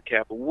about Robert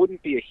Kappa,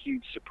 wouldn't be a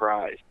huge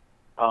surprise.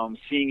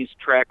 Seeing his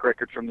track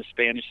record from the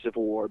Spanish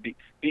Civil War,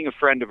 being a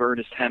friend of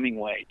Ernest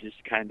Hemingway,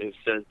 just kind of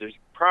says there's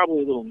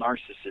probably a little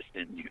narcissist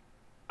in you.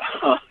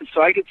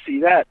 So I could see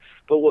that.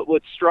 But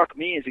what struck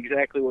me is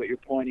exactly what you're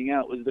pointing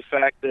out, was the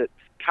fact that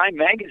Time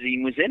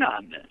Magazine was in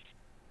on this.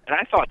 And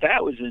I thought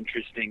that was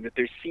interesting, that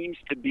there seems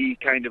to be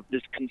kind of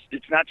this,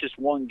 it's not just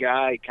one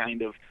guy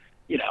kind of,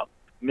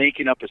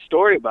 making up a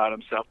story about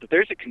himself, but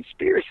there's a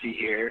conspiracy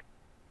here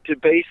to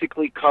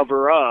basically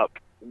cover up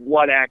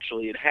what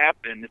actually had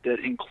happened that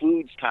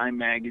includes Time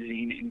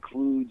Magazine,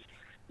 includes,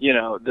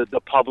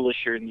 the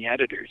publisher and the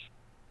editors.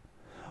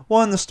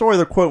 Well, in the story,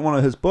 they quote one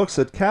of his books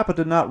that Kappa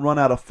did not run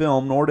out of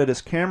film, nor did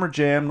his camera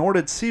jam, nor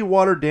did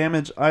seawater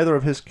damage either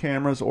of his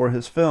cameras or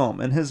his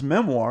film. In his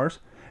memoirs,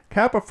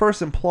 Kappa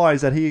first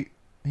implies that he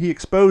he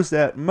exposed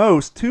at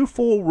most 2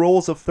 full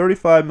rolls of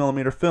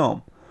 35mm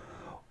film.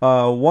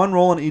 1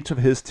 roll in each of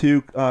his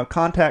 2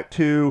 Contact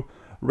 2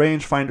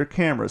 rangefinder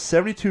cameras.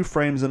 72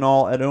 frames in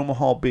all at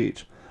Omaha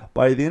Beach.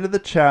 By the end of the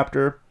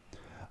chapter,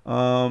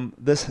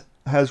 this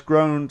has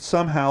grown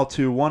somehow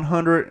to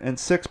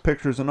 106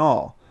 pictures in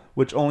all,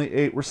 which only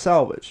 8 were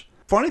salvaged.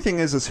 Funny thing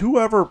is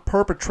whoever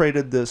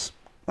perpetrated this,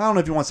 I don't know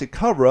if you want to say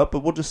cover up,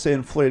 but we'll just say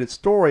inflated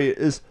story,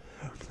 is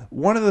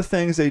one of the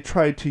things they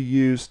tried to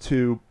use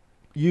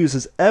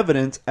as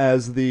evidence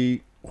as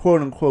the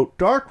quote-unquote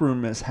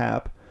darkroom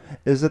mishap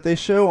is that they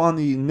show on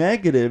the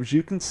negatives,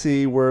 you can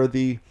see where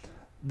the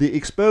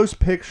exposed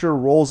picture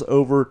rolls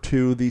over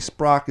to the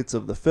sprockets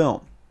of the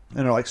film.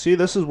 And they're like, see,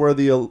 this is where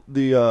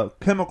the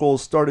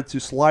chemicals started to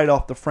slide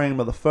off the frame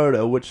of the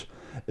photo, which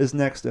is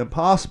next to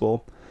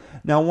impossible.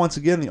 Now, once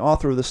again, the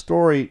author of the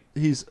story,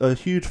 he's a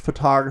huge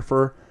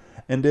photographer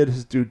and did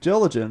his due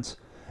diligence.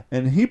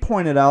 And he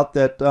pointed out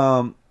that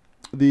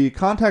the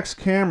Contax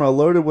camera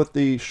loaded with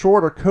the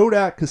shorter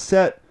Kodak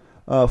cassette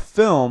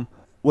film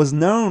was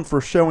known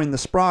for showing the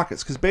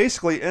sprockets. Because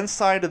basically,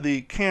 inside of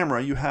the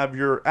camera, you have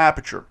your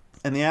aperture.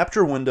 And the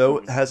aperture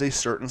window has a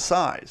certain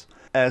size.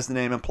 As the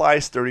name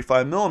implies,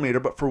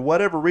 35mm, but for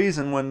whatever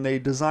reason, when they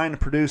designed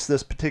and produced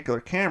this particular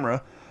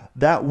camera,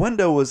 that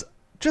window was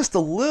just a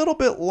little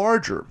bit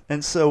larger.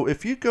 And so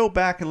if you go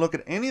back and look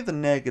at any of the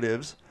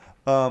negatives,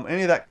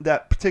 any of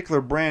that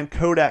particular brand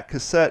Kodak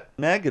cassette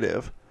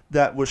negative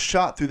that was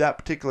shot through that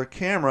particular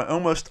camera,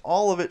 almost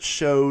all of it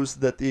shows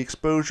that the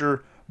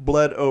exposure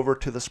bled over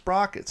to the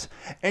sprockets.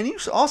 And you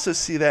also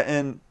see that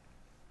in,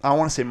 I don't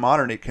want to say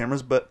modern day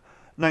cameras, but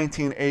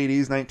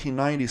 1980s,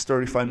 1990s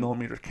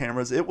 35mm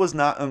cameras. It was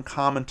not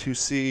uncommon to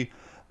see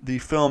the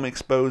film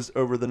exposed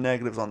over the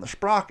negatives on the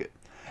sprocket.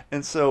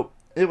 And so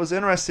it was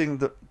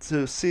interesting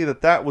to see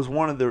that was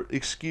one of the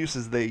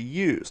excuses they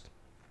used.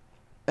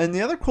 And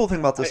the other cool thing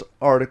about this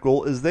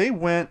article is they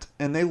went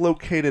and they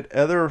located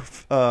other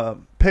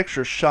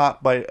pictures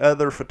shot by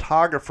other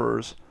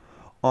photographers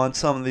on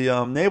some of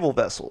the naval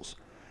vessels.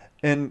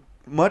 And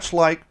much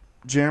like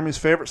Jeremy's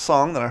favorite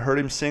song that I heard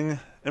him sing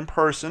in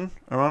person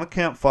around a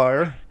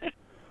campfire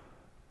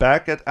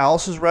back at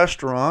Alice's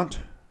restaurant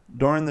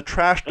during the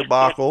trash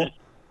debacle,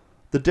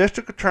 the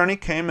district attorney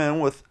came in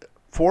with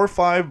 4 or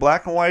 5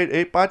 black and white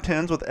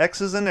 8x10s with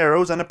X's and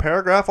arrows and a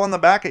paragraph on the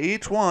back of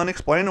each one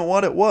explaining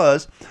what it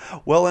was.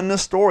 Well, in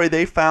this story,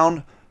 they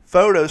found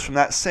photos from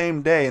that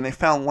same day, and they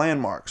found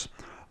landmarks.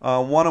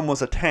 One of them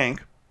was a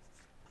tank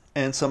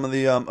and some of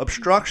the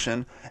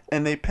obstruction,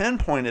 and they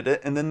pinpointed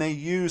it, and then they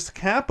used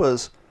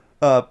Kappa's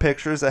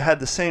pictures that had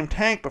the same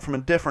tank but from a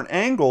different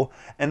angle,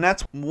 and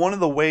that's one of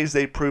the ways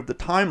they proved the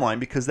timeline,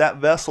 because that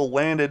vessel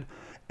landed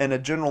in a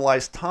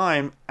generalized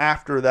time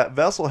after that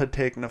vessel had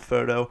taken a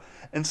photo.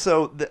 And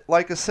so,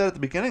 like I said at the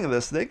beginning of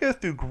this, they go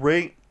through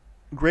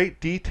great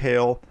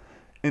detail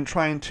in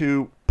trying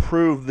to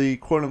prove the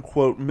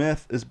quote-unquote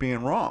myth as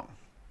being wrong.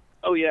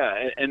 Oh,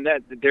 yeah, and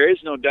that there is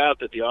no doubt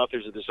that the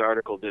authors of this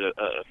article did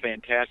a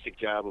fantastic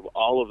job of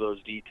all of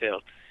those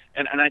details.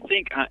 And I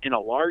think in a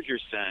larger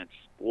sense,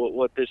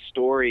 what this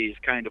story is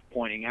kind of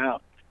pointing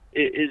out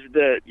is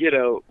that,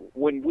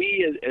 when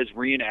we as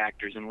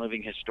reenactors and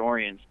living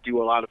historians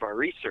do a lot of our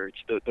research,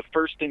 the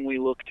first thing we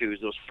look to is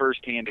those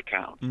first-hand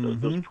accounts,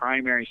 those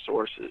primary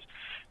sources,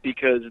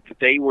 because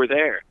they were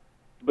there.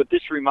 But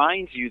this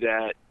reminds you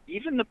that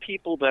even the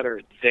people that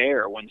are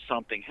there when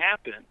something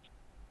happens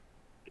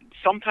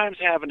sometimes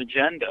have an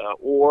agenda,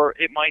 or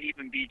it might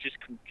even be just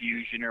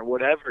confusion or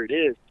whatever it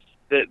is.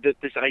 That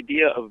this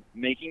idea of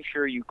making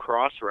sure you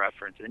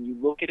cross-reference and you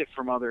look at it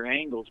from other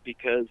angles,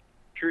 because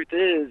truth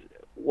is,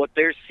 what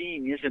they're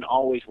seeing isn't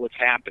always what's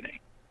happening,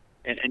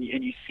 and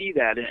you see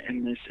that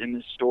in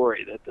this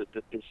story,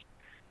 that this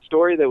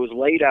story that was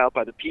laid out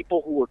by the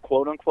people who were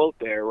quote unquote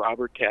there,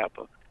 Robert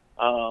Kappa,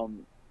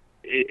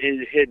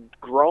 it had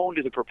grown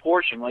to the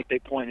proportion, like they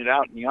pointed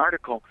out in the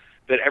article,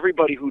 that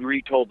everybody who'd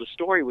retold the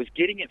story was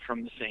getting it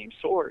from the same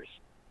source.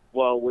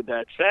 Well, with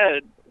that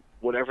said,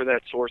 whatever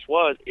that source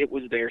was, it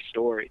was their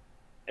story,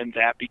 and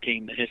that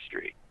became the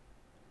history.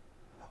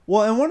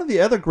 Well, and one of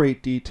the other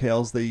great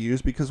details they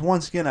used, because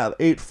once again, out of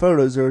 8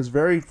 photos, there was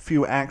very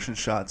few action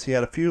shots. He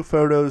had a few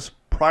photos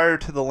prior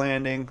to the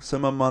landing,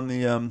 some of them on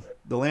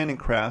the landing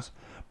crafts,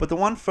 but the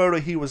one photo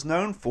he was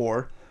known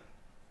for,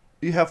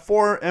 you have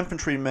 4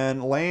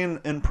 infantrymen laying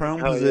in prone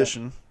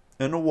position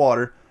in the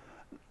water.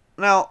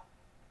 Now,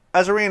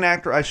 as a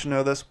reenactor, I should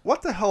know this.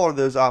 What the hell are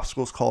those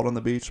obstacles called on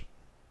the beach?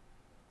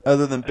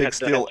 Other than big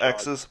steel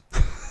X's?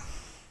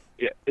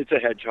 Yeah, it's a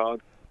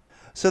hedgehog.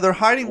 So they're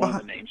hiding behind.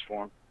 One of the names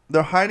for them.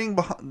 They're hiding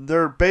behind.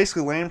 They're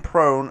basically laying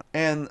prone,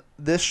 and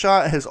this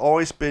shot has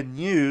always been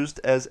used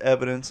as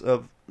evidence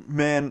of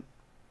men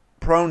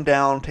prone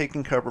down,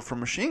 taking cover from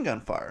machine gun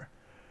fire.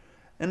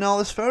 And now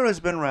this photo has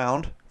been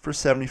around for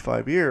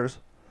 75 years,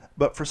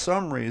 but for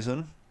some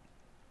reason,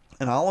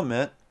 and I'll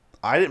admit,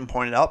 I didn't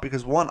point it out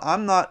because, one,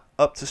 I'm not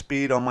up to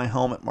speed on my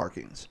helmet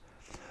markings.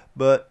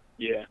 But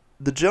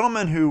the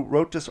gentleman who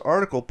wrote this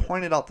article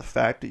pointed out the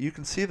fact that you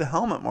can see the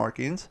helmet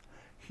markings.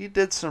 He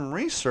did some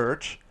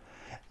research,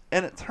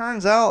 And it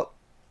turns out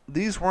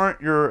these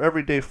weren't your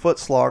everyday foot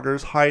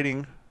sloggers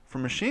hiding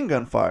from machine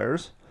gun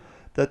fires,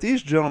 that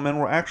these gentlemen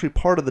were actually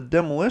part of the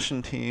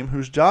demolition team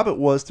whose job it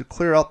was to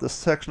clear out this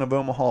section of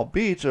Omaha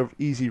Beach of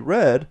Easy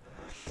Red,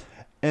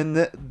 and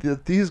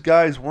that these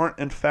guys weren't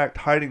in fact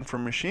hiding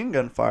from machine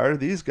gun fire.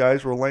 These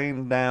guys were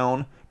laying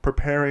down,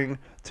 preparing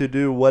to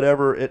do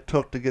whatever it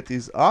took to get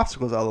these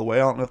obstacles out of the way.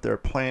 I don't know if they're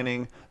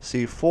planning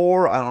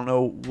C4, I don't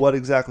know what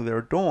exactly they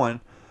were doing,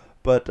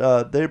 but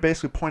they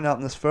basically point out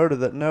in this photo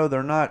that no,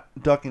 they're not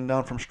ducking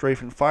down from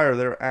strafing fire.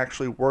 They're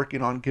actually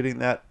working on getting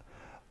that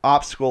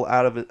obstacle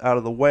out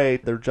of the way.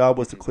 Their job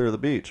was to clear the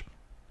beach.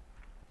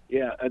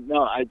 Yeah,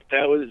 no,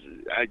 that was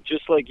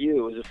just like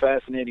you. It was a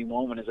fascinating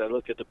moment as I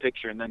looked at the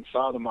picture and then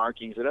saw the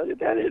markings. And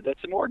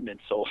that's an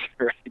ordnance soldier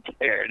right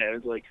there. And I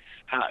was like,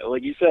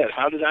 like you said,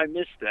 how did I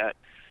miss that?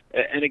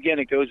 And again,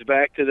 it goes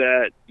back to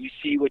that you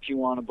see what you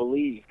want to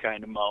believe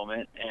kind of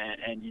moment,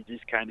 and you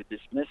just kind of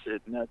dismiss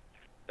it. And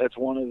that's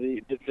one of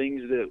the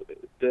things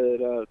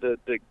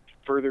that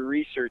further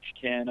research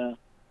can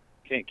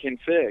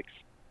fix.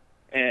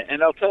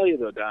 And I'll tell you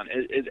though, Don,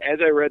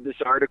 as I read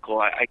this article,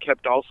 I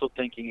kept also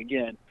thinking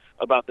again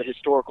about the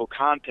historical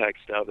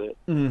context of it,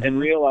 and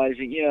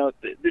realizing,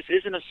 this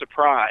isn't a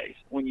surprise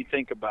when you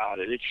think about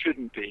it. It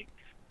shouldn't be.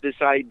 This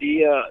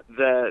idea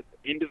that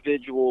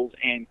individuals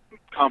and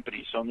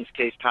companies, so in this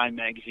case Time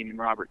Magazine and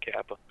Robert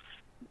Capa,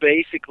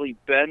 basically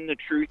bend the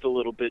truth a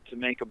little bit to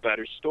make a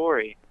better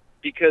story,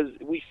 because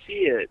we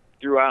see it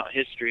throughout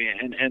history.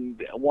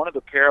 And one of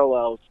the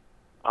parallels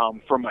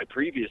from my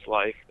previous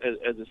life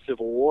as a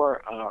Civil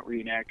War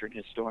reenactor and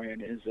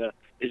historian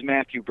is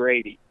Matthew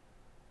Brady.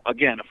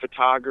 Again, a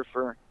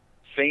photographer,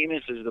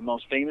 famous as the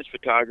most famous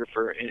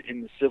photographer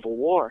in the Civil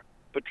War.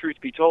 But truth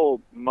be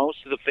told, most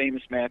of the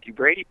famous Matthew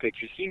Brady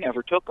pictures, he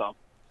never took them.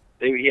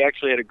 He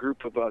actually had a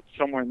group of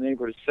somewhere in the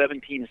neighborhood of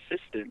 17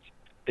 assistants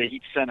that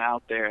he'd sent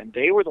out there, and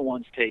they were the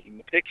ones taking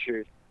the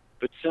pictures.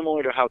 But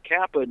similar to how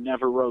Capa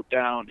never wrote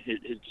down his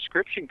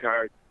description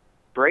card,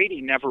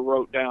 Brady never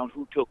wrote down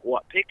who took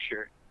what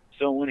picture.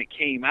 So when it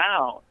came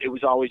out, it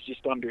was always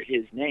just under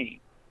his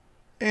name.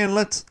 And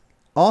let's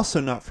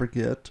also not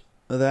forget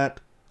that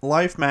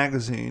Life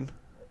magazine,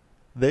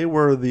 they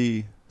were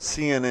the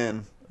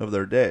CNN of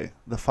their day,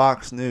 the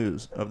Fox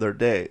News of their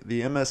day,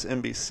 the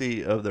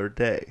MSNBC of their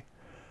day.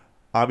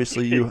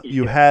 Obviously,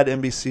 you had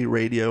NBC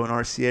radio and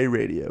RCA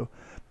radio,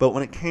 but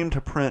when it came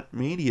to print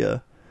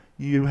media,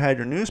 you had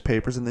your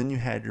newspapers and then you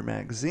had your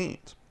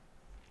magazines.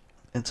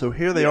 And so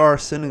here they are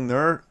sending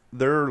their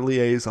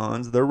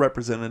liaisons, their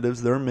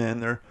representatives, their men,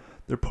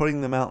 they're putting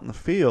them out in the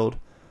field,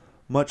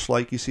 much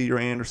like you see your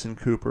Anderson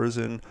Coopers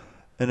and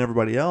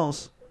everybody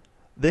else.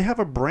 They have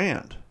a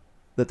brand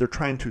that they're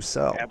trying to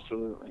sell.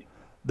 Absolutely.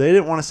 They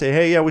didn't want to say,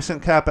 hey, yeah, we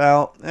sent Cap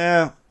out.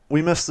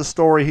 We missed the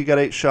story. He got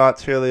 8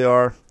 shots. Here they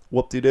are.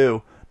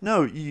 Whoop-de-doo.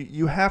 No,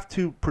 you have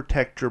to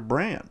protect your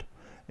brand,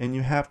 and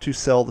you have to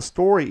sell the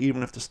story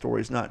even if the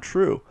story's not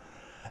true.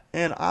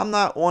 And I'm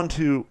not one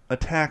to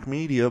attack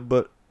media,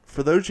 but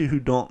for those of you who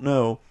don't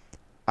know,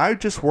 I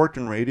just worked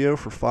in radio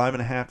for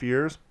 5.5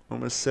 years,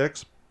 almost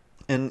 6.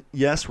 And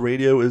yes,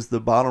 radio is the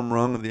bottom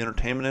rung of the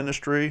entertainment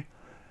industry,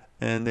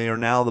 and they are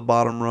now the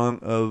bottom rung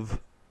of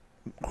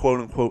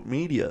quote-unquote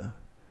media.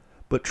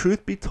 But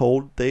truth be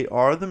told, they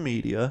are the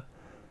media.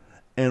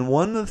 And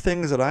one of the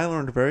things that I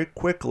learned very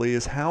quickly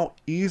is how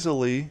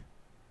easily,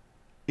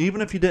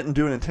 even if you didn't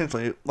do it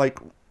intentionally, like,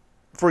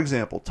 for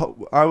example,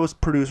 I was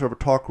producer of a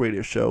talk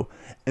radio show,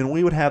 and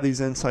we would have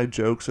these inside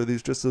jokes or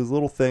these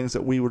little things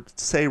that we would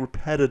say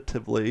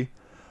repetitively,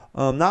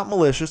 not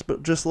malicious,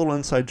 but just little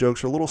inside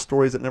jokes or little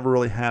stories that never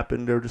really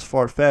happened. They're just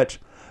far-fetched.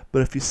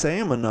 But if you say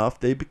them enough,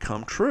 they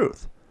become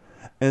truth.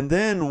 And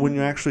then when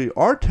you actually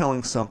are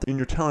telling something and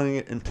you're telling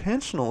it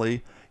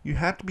intentionally, you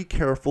have to be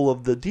careful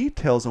of the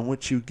details in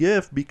which you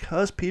give,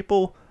 because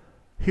people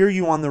hear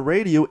you on the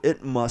radio,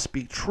 it must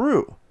be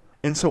true.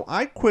 And so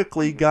I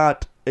quickly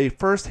got a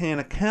first-hand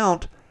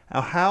account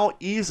of how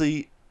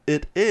easy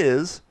it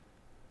is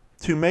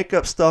to make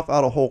up stuff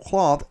out of whole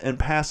cloth and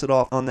pass it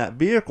off on that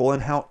vehicle,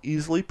 and how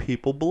easily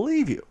people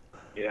believe you.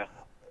 Yeah.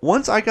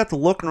 Once I got to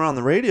looking around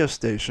the radio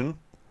station,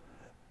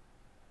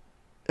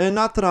 and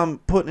not that I'm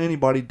putting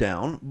anybody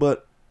down,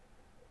 but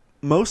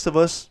most of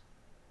us,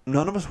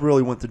 none of us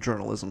really went to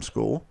journalism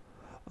school.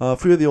 A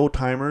few of the old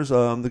timers,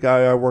 the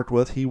guy I worked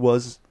with, he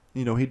was,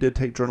 he did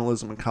take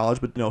journalism in college,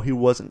 but he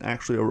wasn't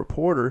actually a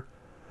reporter.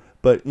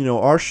 But,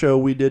 our show,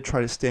 we did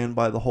try to stand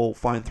by the whole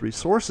find 3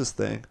 sources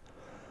thing.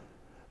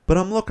 But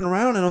I'm looking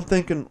around and I'm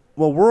thinking,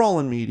 well, we're all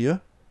in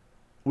media.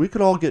 We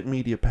could all get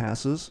media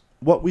passes.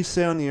 What we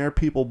say on the air,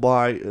 people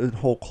buy in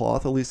whole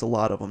cloth, at least a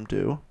lot of them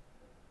do.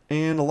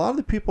 And a lot of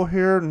the people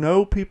here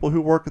know people who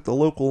work at the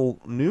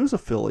local news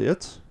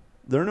affiliates.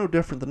 They're no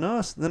different than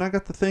us. Then I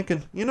got to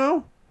thinking,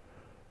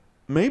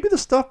 maybe the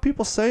stuff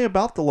people say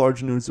about the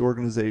large news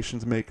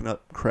organizations making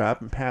up crap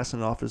and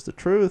passing it off as the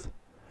truth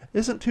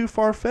isn't too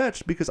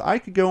far-fetched, because I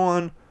could go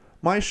on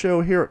my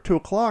show here at 2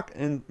 o'clock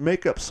and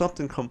make up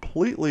something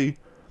completely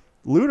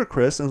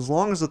ludicrous, and as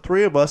long as the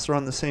 3 of us are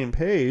on the same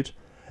page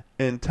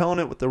and telling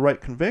it with the right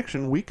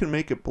conviction, we can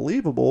make it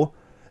believable,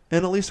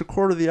 and at least a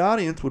quarter of the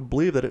audience would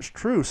believe that it's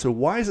true. So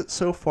why is it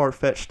so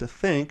far-fetched to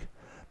think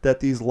that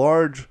these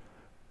large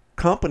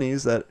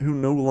companies who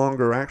no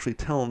longer are actually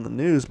telling the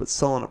news but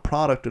selling a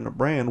product and a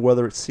brand,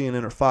 whether it's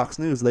CNN or Fox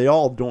News, they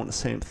all doing the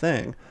same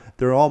thing.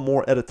 They're all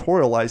more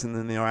editorializing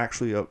than they are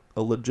actually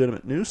a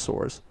legitimate news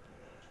source.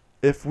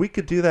 If we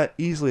could do that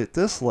easily at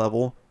this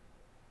level,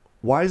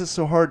 why is it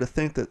so hard to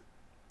think that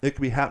it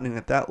could be happening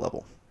at that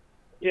level?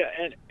 Yeah,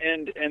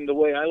 and the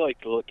way I like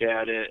to look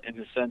at it, in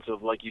the sense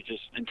of, like you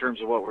just, in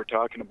terms of what we're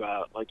talking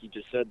about, like you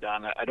just said,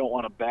 Don, I don't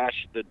want to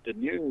bash the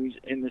news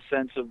in the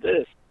sense of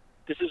this.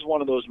 This is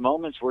one of those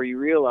moments where you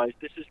realize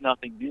this is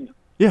nothing new.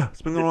 Yeah,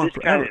 it's been going on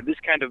forever. This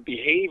kind of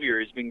behavior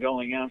has been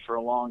going on for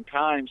a long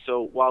time.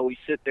 So while we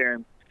sit there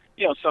and,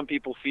 some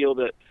people feel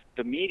that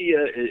the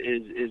media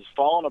is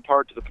falling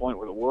apart to the point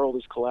where the world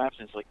is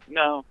collapsing, it's like,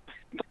 no,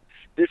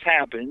 this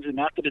happens, and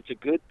not that it's a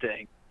good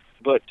thing,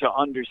 but to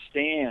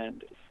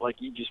understand, like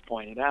you just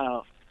pointed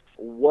out,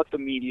 what the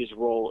media's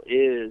role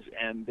is,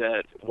 and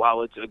that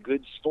while it's a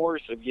good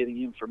source of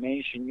getting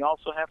information, you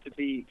also have to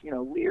be,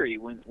 leery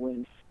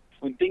when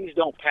things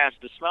don't pass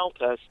the smell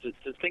test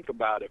to think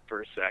about it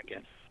for a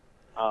second.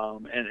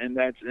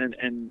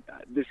 And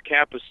this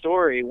Kappa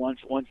story, once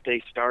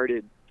they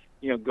started,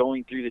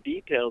 going through the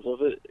details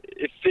of it,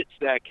 it fits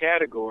that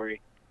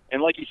category.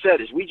 And like you said,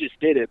 is we just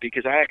did it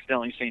because I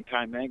accidentally seen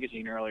Time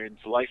Magazine earlier.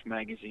 It's Life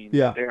Magazine.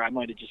 Yeah. There, I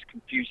might have just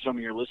confused some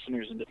of your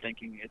listeners into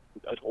thinking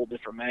it's a whole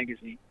different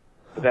magazine.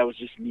 But that was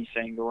just me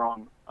saying the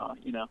wrong,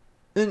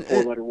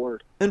 four-letter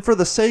word. And for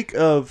the sake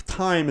of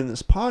time in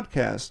this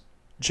podcast,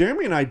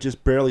 Jeremy and I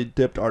just barely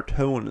dipped our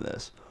toe into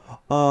this.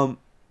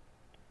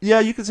 Yeah,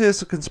 you can say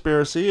it's a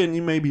conspiracy, and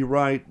you may be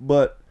right,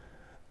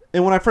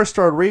 and when I first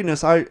started reading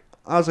this, I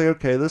was like,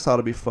 okay, this ought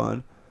to be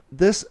fun.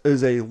 This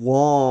is a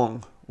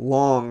long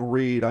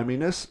read. I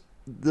mean,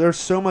 there's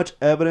so much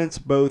evidence,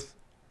 both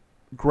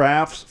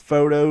graphs,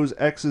 photos,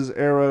 X's,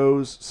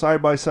 arrows,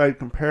 side-by-side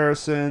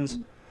comparisons,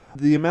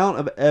 the amount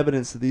of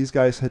evidence that these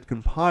guys had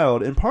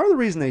compiled. And part of the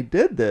reason they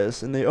did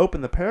this, and they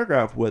opened the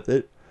paragraph with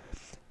it,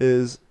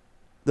 is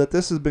that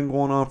this has been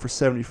going on for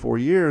 74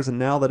 years, and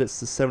now that it's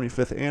the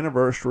 75th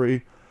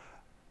anniversary,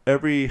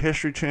 every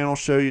History Channel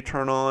show you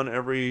turn on,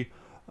 every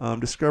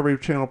Discovery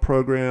Channel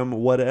program,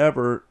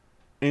 whatever,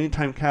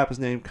 anytime Kappa's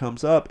name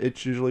comes up,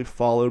 it's usually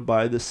followed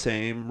by the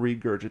same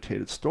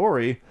regurgitated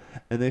story,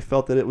 and they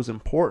felt that it was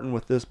important,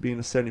 with this being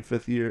the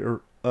 75th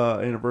year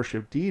anniversary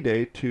of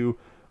D-Day, to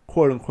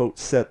quote-unquote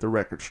set the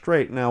record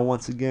straight. Now,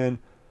 once again,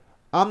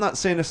 I'm not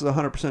saying this is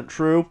 100%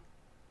 true.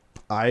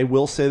 I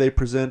will say they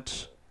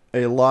present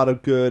a lot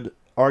of good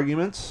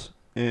arguments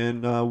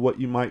and what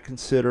you might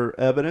consider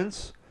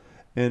evidence,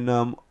 and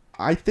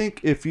I think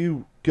if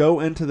you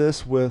go into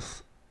this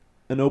with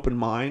an open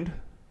mind,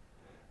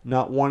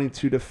 not wanting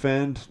to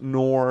defend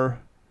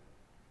nor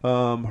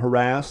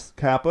harass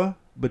Kappa,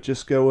 but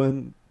just go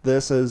in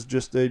this as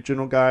just a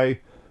general guy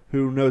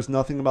who knows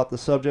nothing about the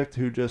subject,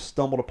 who just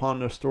stumbled upon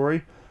their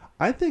story,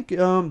 I think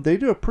they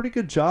do a pretty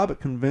good job at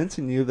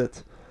convincing you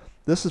that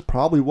this is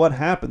probably what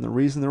happened. The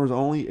reason there was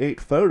only 8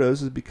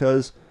 photos is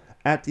because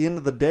at the end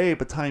of the day, by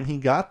the time he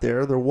got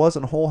there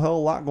wasn't a whole hell of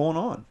a lot going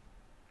on.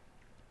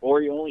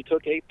 Or he only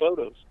took 8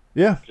 photos.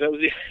 Yeah. That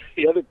was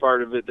the other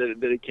part of it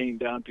that it came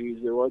down to,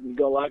 is there wasn't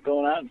a lot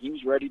going on. He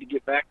was ready to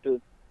get back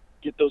to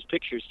get those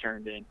pictures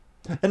turned in.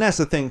 And that's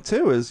the thing,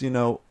 too, is,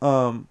 they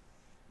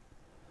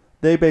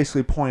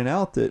basically point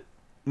out that,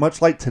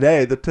 much like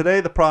today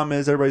the problem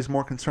is everybody's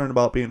more concerned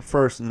about being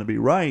first than to be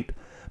right.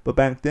 But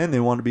back then they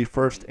wanted to be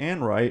first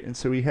and right, and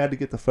so he had to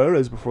get the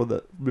photos before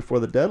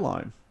the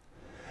deadline.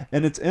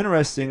 And it's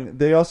interesting,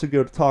 they also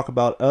go to talk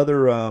about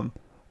other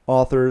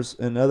authors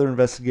and other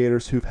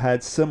investigators who've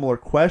had similar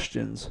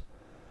questions,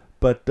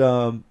 but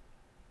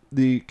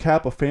the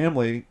Kappa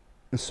family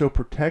is so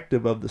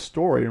protective of the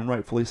story, and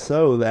rightfully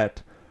so,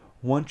 that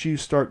once you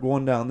start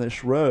going down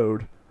this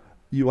road,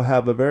 you will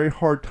have a very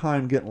hard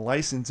time getting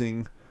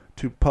licensing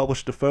to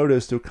publish the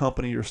photos to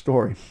accompany your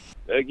story.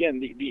 Again,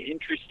 the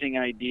interesting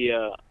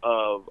idea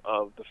of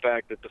the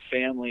fact that the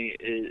family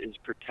is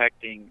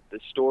protecting the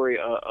story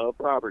of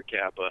Robert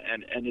Kappa,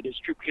 and it is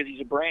true because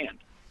he's a brand.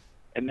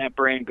 And that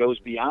brand goes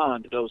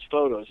beyond those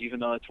photos, even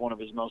though it's one of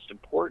his most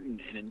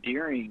important and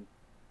endearing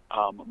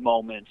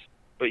moments.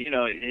 But,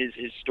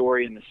 his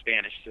story in the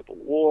Spanish Civil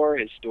War,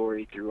 his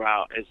story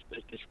throughout as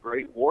this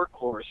great war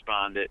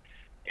correspondent.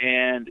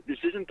 And this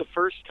isn't the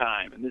first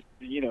time, and this,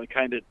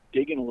 kind of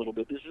digging a little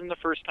bit, this isn't the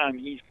first time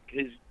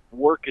his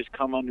work has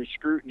come under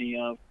scrutiny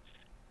of,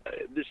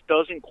 this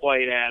doesn't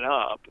quite add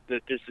up,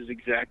 that this is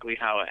exactly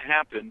how it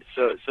happened.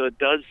 So it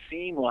does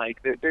seem like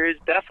there is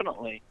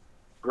definitely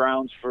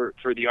grounds for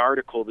the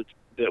article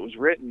that was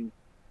written,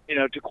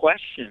 to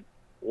question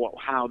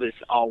how this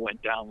all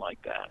went down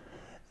like that.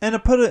 And to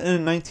put it in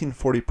a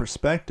 1940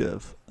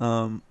 perspective,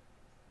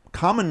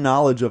 common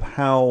knowledge of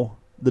how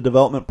the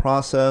development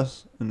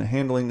process and the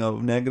handling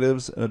of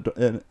negatives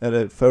at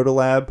a photo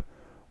lab,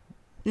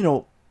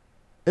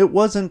 it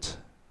wasn't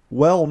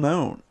well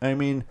known. I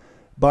mean,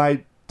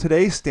 by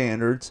today's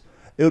standards,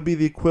 it would be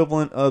the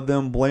equivalent of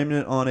them blaming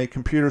it on a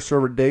computer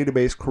server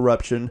database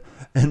corruption,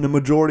 and the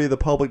majority of the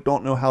public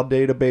don't know how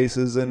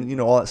databases and, you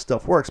know, all that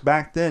stuff works.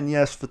 Back then,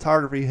 yes,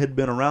 photography had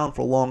been around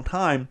for a long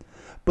time,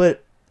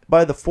 but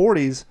by the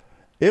 40s,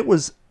 it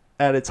was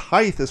at its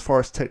height as far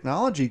as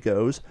technology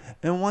goes.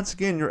 And once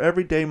again, your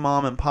everyday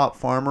mom and pop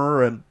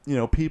farmer and, you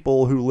know,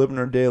 people who live in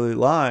their daily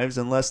lives,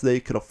 unless they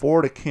could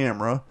afford a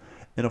camera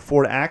and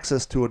afford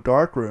access to a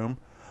darkroom,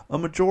 a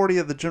majority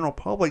of the general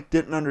public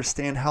didn't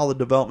understand how the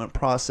development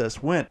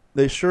process went.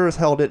 They sure as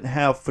hell didn't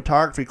have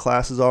photography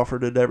classes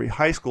offered at every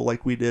high school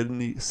like we did in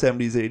the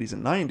 70s, 80s,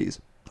 and 90s.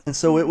 And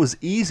so it was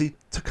easy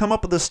to come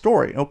up with this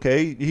story.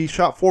 Okay, he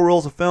shot 4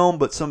 reels of film,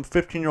 but some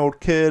 15-year-old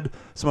kid,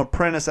 some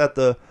apprentice at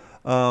the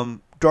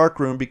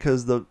darkroom,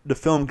 because the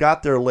film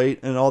got there late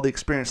and all the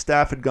experienced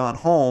staff had gone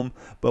home,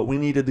 but we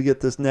needed to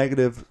get this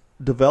negative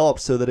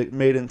developed so that it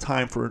made in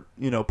time for,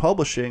 you know,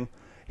 publishing.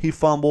 He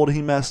fumbled,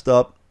 he messed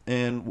up,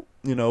 and,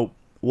 you know,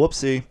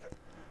 whoopsie.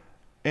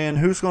 And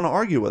who's going to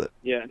argue with it?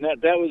 Yeah, and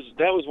that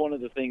was one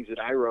of the things that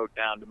I wrote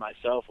down to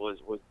myself was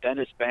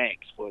Dennis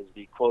Banks was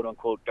the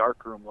quote-unquote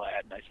darkroom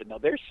lad. And I said, now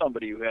there's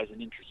somebody who has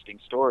an interesting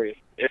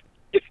story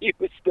if he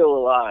was still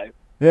alive.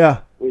 Yeah.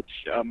 Which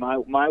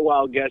my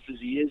wild guess is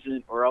he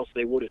isn't, or else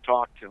they would have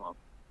talked to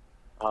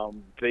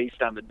him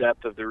based on the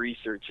depth of the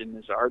research in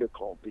this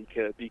article,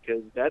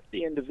 because that's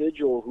the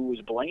individual who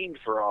was blamed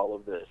for all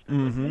of this.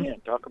 Mm-hmm.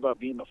 Man, talk about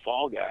being the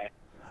fall guy.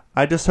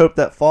 I just hope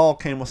that fall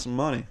came with some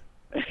money.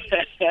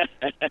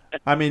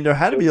 I mean, there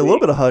had to be a little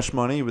bit of hush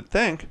money, you would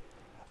think.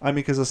 I mean,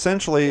 because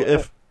essentially,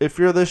 if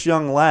you're this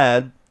young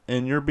lad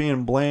and you're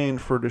being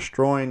blamed for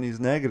destroying these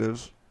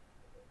negatives,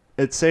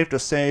 it's safe to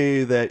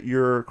say that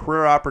your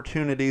career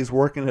opportunities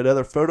working at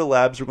other photo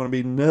labs are going to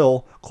be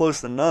nil,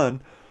 close to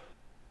none.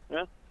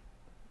 Yeah.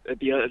 At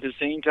the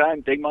same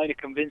time, they might have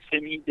convinced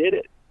him he did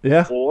it.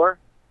 Yeah. Or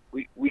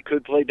we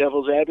could play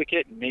devil's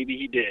advocate, and maybe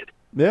he did.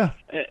 Yeah.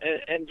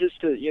 And just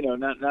to, you know,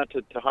 not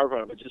to harp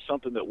on it, but just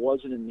something that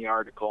wasn't in the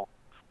article.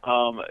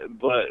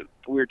 But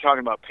we were talking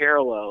about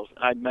parallels.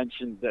 I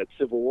mentioned that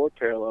Civil War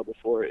parallel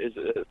before. Is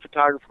a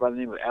photographer by the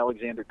name of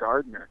Alexander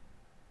Gardner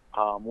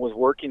was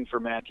working for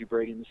Matthew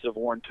Brady in the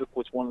Civil War and took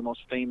what's one of the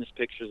most famous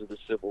pictures of the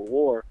Civil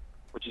War,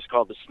 which is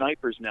called the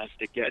Sniper's Nest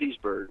at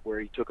Gettysburg, where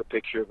he took a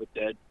picture of a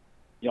dead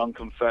young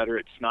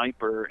Confederate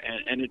sniper,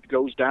 and it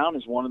goes down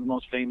as one of the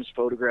most famous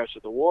photographs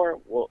of the war.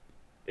 Well,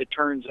 it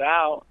turns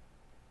out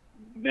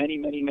many,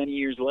 many, many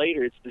years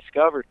later, it's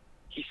discovered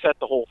he set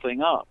the whole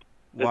thing up.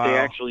 That Wow. They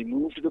actually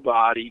moved the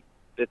body,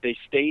 that they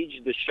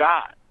staged the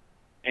shot.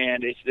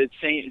 And it's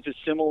a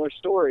similar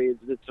story, is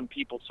that some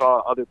people saw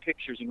other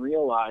pictures and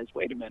realized,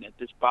 wait a minute,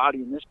 this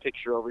body in this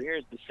picture over here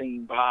is the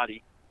same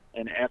body.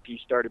 And after you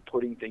started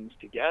putting things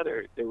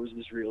together, there was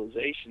this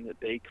realization that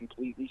they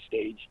completely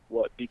staged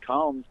what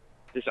becomes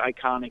this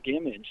iconic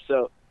image.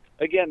 So,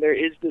 again, there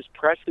is this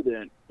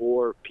precedent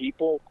for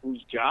people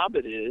whose job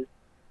it is,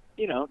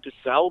 you know, to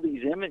sell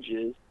these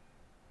images.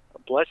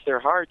 Bless their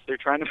hearts, they're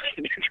trying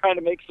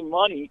to make some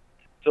money,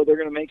 so they're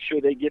going to make sure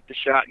they get the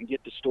shot and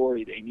get the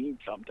story they need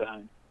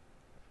sometimes.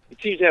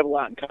 It seems to have a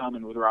lot in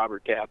common with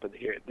Robert Capa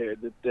here.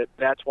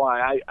 That's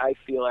why I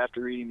feel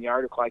after reading the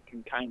article I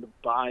can kind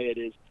of buy it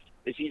is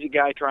he's a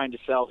guy trying to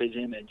sell his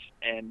image,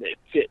 and it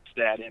fits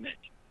that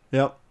image.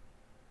 Yep.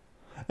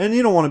 And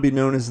you don't want to be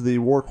known as the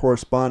war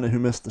correspondent who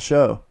missed the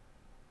show.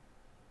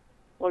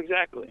 Well,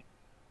 exactly.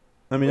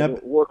 I mean, the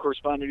war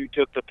correspondent who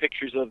took the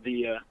pictures of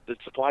the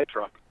supply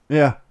truck.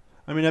 Yeah.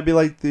 I mean, that'd be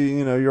like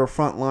you're a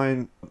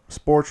frontline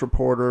sports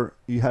reporter,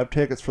 you have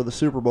tickets for the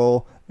Super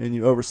Bowl, and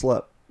you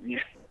overslept. Yeah.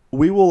 I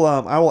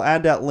will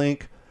add that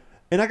link.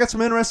 And I got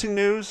some interesting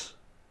news.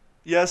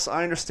 Yes,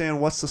 I understand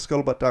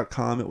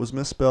what'sthescuttlebutt.com. It was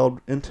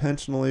misspelled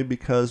intentionally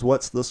because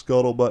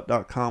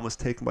what'sthescuttlebutt.com was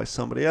taken by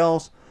somebody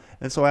else.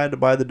 And so I had to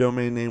buy the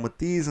domain name with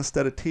these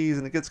instead of T's,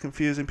 and it gets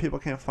confusing. People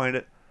can't find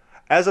it.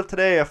 As of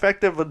today,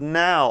 effective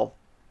now,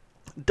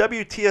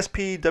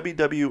 WTSP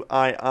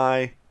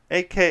WWII,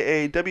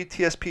 a.k.a.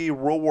 WTSP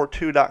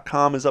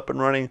WorldWar2.com is up and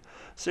running.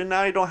 So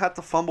now you don't have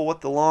to fumble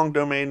with the long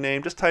domain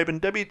name. Just type in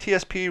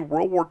WTSP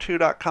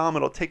WorldWar2.com.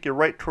 It'll take you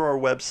right to our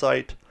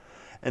website.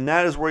 And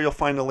that is where you'll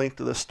find a link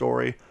to this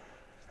story.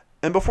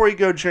 And before you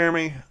go,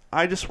 Jeremy,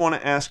 I just want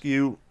to ask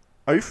you,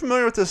 are you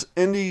familiar with this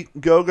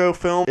Indiegogo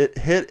film? It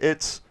hit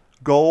its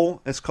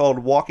goal. It's called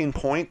Walking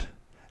Point.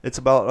 It's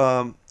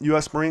about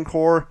U.S. Marine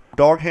Corps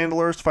dog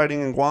handlers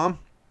fighting in Guam.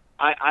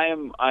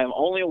 I'm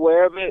only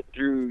aware of it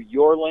through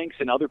your links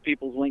and other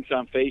people's links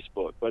on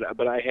Facebook, but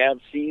I have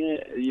seen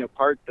it. You know,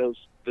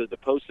 the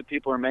posts that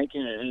people are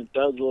making, and it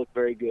does look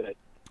very good.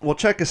 Well,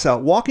 check this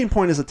out. Walking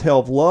Point is a tale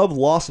of love,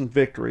 loss, and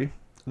victory.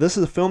 This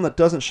is a film that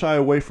doesn't shy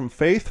away from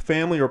faith,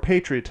 family, or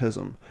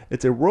patriotism.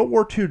 It's a World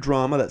War II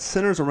drama that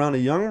centers around a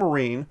young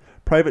Marine,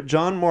 Private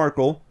John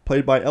Markle,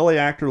 played by LA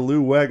actor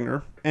Lou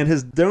Wagner, and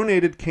his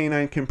donated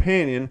canine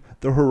companion,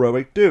 the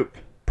heroic Duke.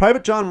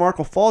 Private John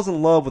Markle falls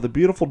in love with a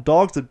beautiful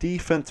Dogs of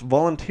Defense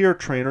volunteer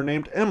trainer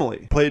named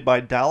Emily, played by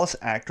Dallas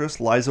actress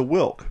Liza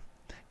Wilk.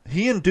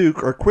 He and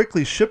Duke are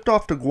quickly shipped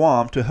off to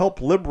Guam to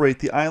help liberate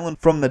the island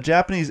from the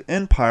Japanese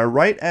Empire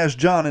right as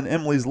John and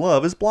Emily's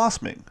love is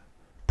blossoming.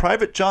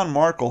 Private John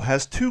Markle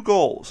has two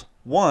goals.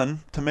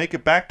 One, to make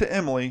it back to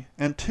Emily,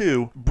 and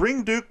two,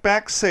 bring Duke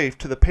back safe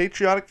to the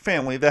patriotic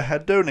family that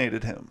had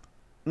donated him.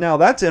 Now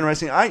that's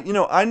interesting.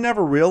 I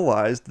never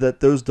realized that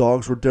those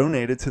dogs were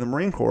donated to the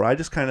Marine Corps. I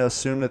just kind of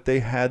assumed that they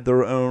had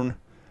their own,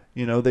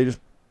 they just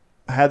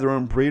had their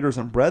own breeders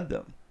and bred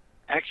them.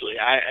 Actually,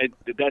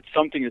 that's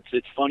something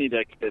it's funny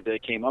that they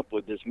came up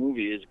with this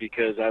movie, is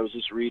because I was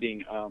just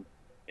reading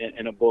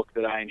in a book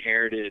that I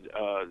inherited,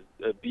 a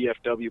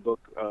BFW book,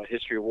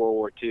 History of World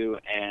War II,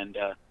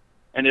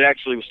 and it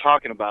actually was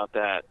talking about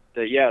that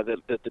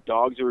the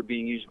dogs that were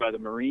being used by the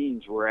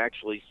Marines were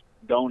actually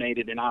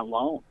donated and on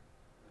loan.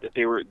 That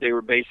they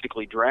were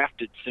basically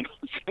drafted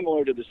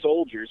similar to the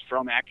soldiers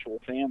from actual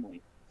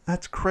family.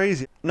 That's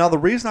crazy. Now the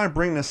reason I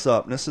bring this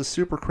up, and this is a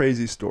super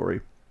crazy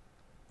story,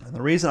 and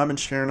the reason I've been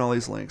sharing all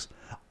these links,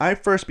 I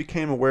first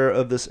became aware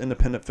of this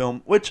independent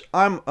film, which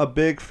I'm a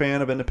big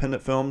fan of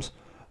independent films.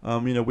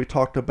 We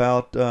talked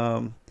about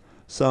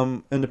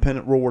some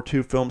independent World War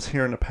II films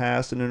here in the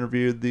past and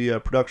interviewed the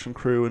production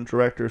crew and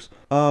directors.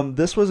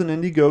 This was an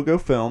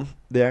Indiegogo film.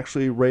 They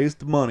actually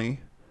raised money.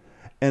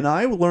 And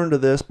I learned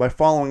of this by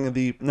following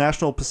the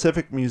National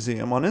Pacific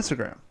Museum on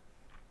Instagram.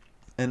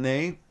 And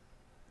they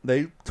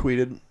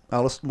tweeted,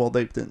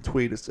 they didn't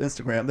tweet, it's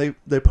Instagram.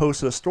 They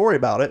posted a story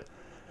about it.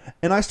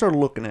 And I started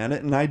looking at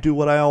it, and I do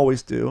what I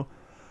always do.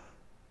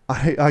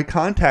 I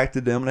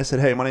contacted them, and I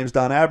said, hey, my name is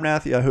Don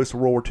Abernathy. I host a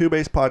World War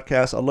II-based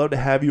podcast. I'd love to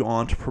have you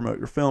on to promote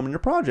your film and your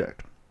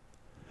project.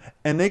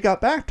 And they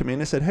got back to me,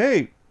 and they said,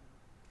 hey,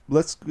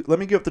 let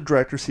me give the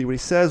director, see what he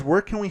says.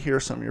 Where can we hear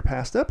some of your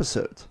past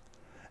episodes?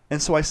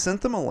 And so I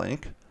sent them a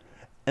link,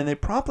 and they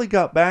promptly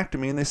got back to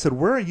me, and they said,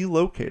 where are you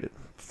located?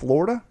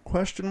 Florida? ?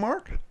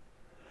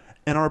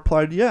 And I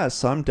replied,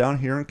 yes, I'm down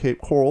here in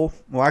Cape Coral.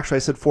 Well, actually, I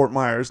said Fort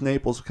Myers,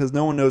 Naples, because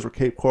no one knows where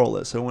Cape Coral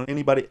is. So when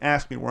anybody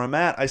asks me where I'm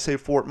at, I say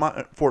Fort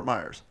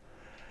Myers.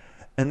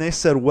 And they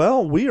said,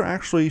 well, we are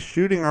actually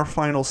shooting our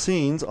final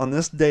scenes on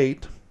this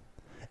date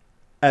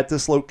at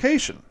this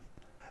location.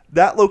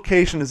 That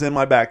location is in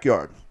my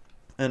backyard.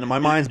 And my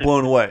mind's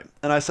blown away.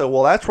 And I said,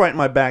 well, that's right in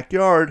my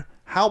backyard.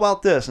 How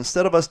about this?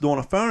 Instead of us doing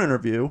a phone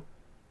interview,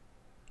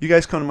 you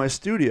guys come to my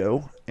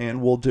studio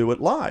and we'll do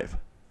it live.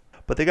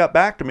 But they got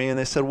back to me and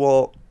they said,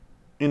 well,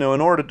 in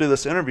order to do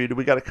this interview, do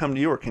we got to come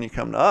to you or can you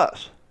come to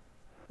us?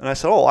 And I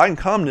said, oh, I can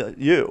come to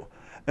you.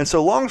 And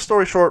so long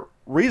story short,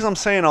 reason I'm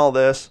saying all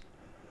this,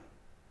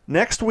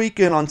 next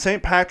weekend on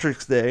St.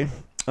 Patrick's Day,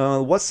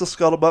 What's the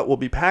Scuttlebutt will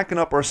be packing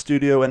up our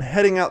studio and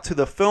heading out to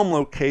the film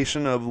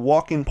location of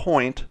Walking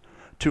Point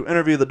to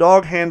interview the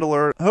dog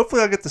handler.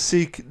 Hopefully I'll get to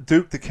see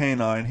Duke the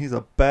Canine. He's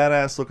a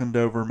badass looking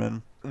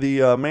Doberman.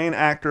 The main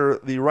actor,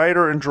 the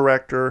writer and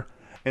director.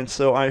 And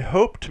so I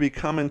hope to be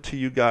coming to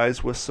you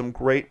guys with some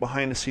great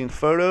behind-the-scenes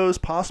photos,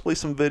 possibly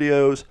some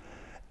videos,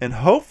 and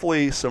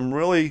hopefully some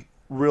really,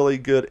 really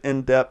good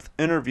in-depth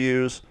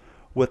interviews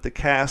with the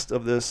cast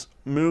of this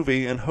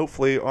movie. And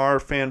hopefully our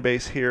fan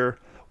base here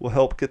will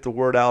help get the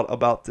word out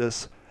about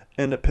this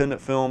independent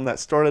film that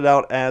started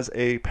out as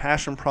a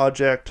passion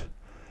project.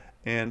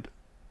 And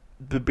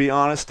to be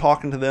honest,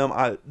 talking to them,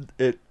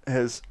 it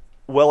has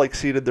well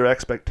exceeded their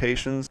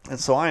expectations, and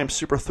so I am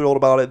super thrilled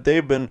about it.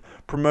 They've been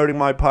promoting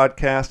my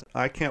podcast.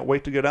 I can't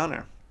wait to go down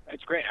there.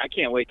 That's great. I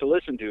can't wait to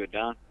listen to it,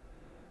 Don.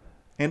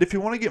 And if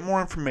you want to get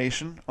more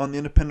information on the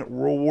independent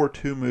World War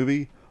II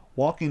movie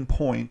Walking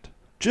Point,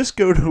 just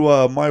go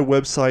to my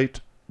website,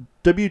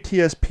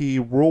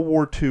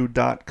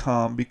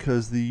 WTSPWorldWar2.com,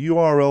 because the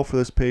URL for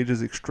this page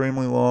is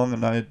extremely long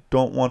and I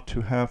don't want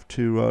to have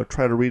to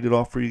try to read it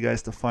off for you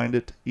guys to find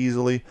it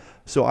easily.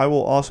 So I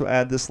will also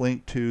add this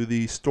link to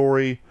the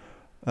story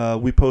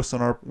we post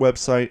on our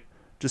website.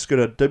 Just go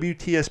to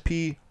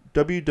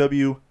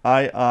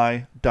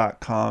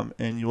WTSPWWII.com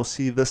and you'll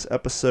see this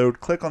episode.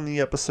 Click on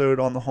the episode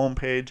on the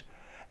homepage,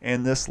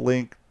 and this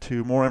link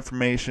to more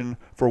information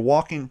for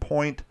Walking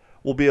Point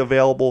will be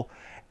available.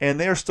 And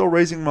they are still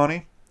raising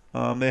money.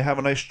 They have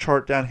a nice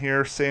chart down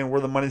here saying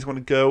where the money's going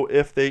to go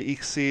if they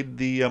exceed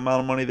the amount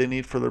of money they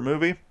need for their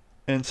movie.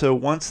 And so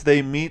once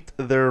they meet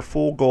their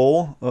full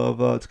goal of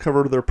to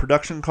cover their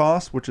production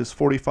costs, which is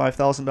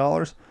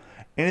 $45,000,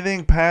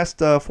 anything past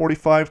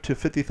 $45,000 to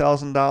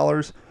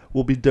 $50,000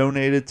 will be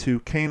donated to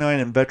canine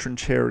and veteran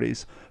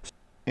charities.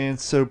 And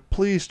so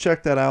please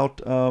check that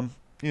out.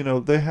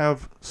 They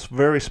have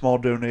very small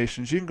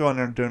donations. You can go in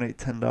there and donate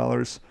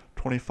 $10,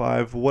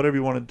 $25, whatever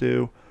you want to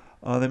do.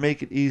 They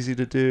make it easy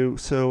to do.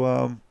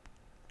 So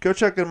go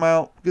check them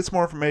out. Get some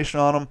more information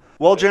on them.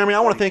 Well, Jeremy, I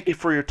want to thank you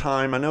for your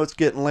time. I know it's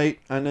getting late.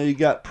 I know you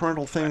got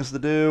parental things to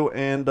do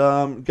and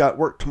got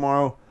work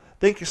tomorrow.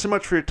 Thank you so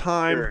much for your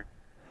time. Sure.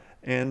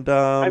 And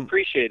I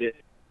appreciate it.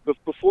 But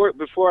before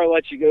I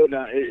let you go,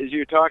 Don, as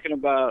you're talking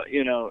about,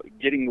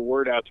 getting the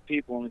word out to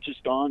people, and it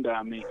just dawned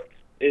on me,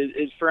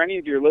 is for any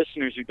of your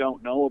listeners who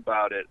don't know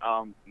about it,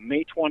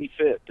 May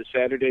 25th, the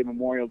Saturday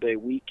Memorial Day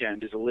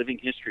weekend, is a living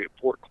history at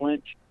Fort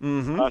Clinch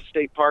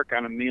State Park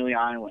on Amelia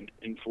Island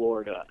in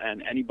Florida.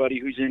 And anybody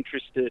who's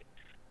interested,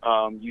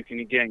 you can,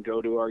 again,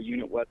 go to our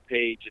unit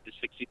webpage at the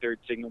 63rd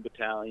Signal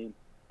Battalion.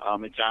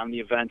 It's on the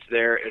events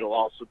there. It'll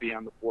also be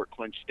on the Fort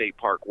Clinch State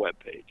Park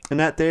webpage. And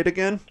that date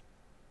again?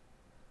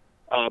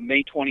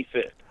 May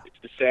 25th. It's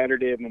the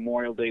Saturday of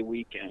Memorial Day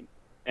weekend.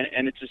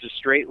 And it's just a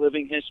straight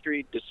living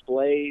history,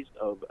 displays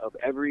of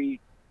every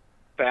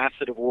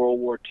facet of World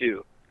War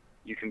II.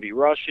 You can be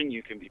Russian,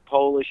 you can be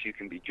Polish, you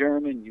can be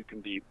German, you can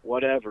be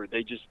whatever.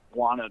 They just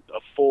want a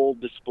full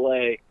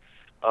display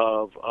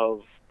of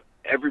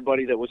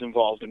everybody that was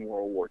involved in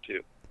World War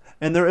II.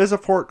 And there is a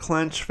Fort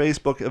Clinch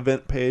Facebook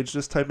event page.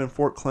 Just type in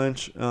Fort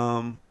Clinch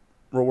World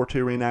War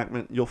II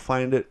reenactment. You'll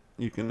find it.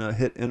 You can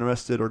hit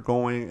interested or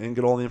going and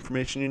get all the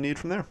information you need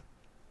from there.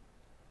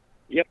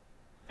 Yep,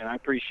 and I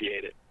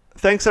appreciate it.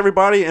 Thanks,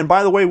 everybody. And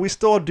by the way, we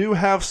still do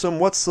have some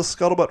What's the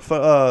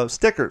Scuttlebutt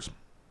stickers.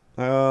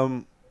 We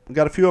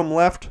got a few of them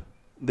left.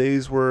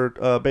 These were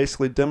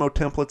basically demo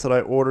templates that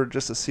I ordered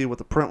just to see what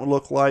the print would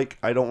look like.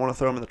 I don't want to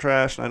throw them in the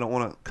trash, and I don't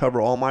want to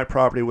cover all my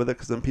property with it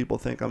because then people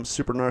think I'm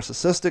super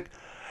narcissistic.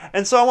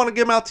 And so I want to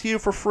give them out to you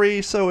for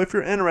free. So if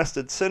you're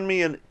interested, send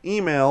me an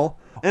email,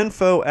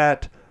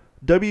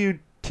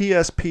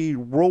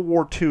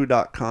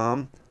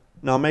 info@WTSPWorldWar2.com.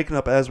 Now, I'm making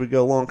up as we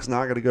go along because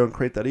now I got to go and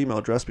create that email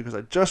address because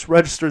I just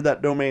registered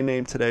that domain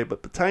name today.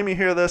 But by the time you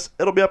hear this,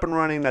 it'll be up and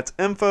running. That's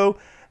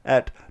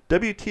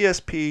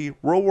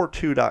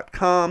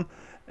info@WTSPWorldWar2.com.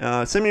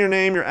 Send me your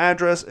name, your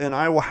address, and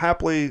I will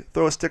happily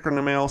throw a sticker in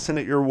the mail, send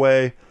it your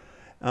way.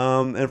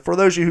 And for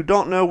those of you who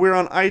don't know, we're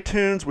on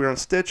iTunes, we're on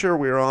Stitcher,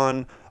 we're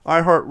on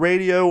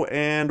iHeartRadio,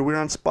 and we're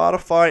on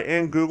Spotify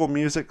and Google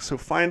Music. So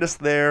find us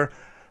there.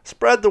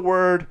 Spread the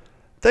word.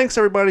 Thanks,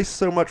 everybody,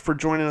 so much for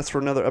joining us for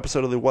another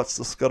episode of the What's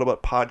the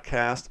Scuttlebutt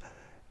podcast.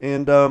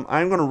 And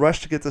I'm going to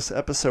rush to get this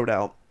episode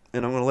out.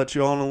 And I'm going to let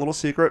you all in a little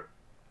secret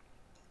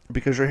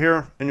because you're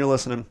here and you're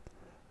listening.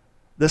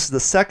 This is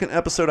the second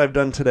episode I've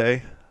done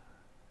today.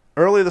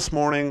 Early this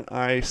morning,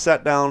 I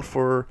sat down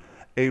for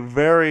a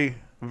very,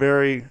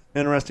 very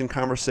interesting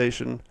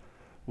conversation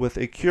with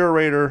a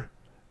curator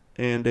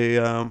and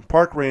a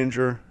park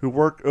ranger who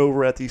work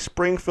over at the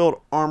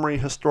Springfield Armory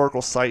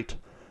Historical Site.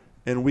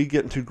 And we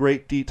get into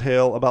great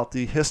detail about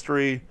the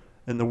history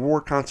and the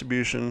war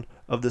contribution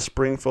of the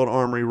Springfield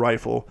Armory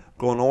rifle,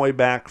 going all the way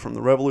back from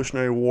the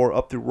Revolutionary War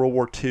up through World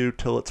War II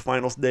till its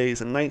final days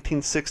in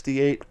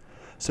 1968.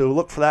 So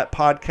look for that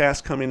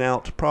podcast coming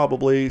out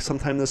probably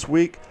sometime this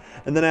week.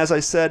 And then, as I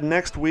said,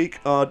 next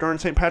week during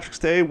St. Patrick's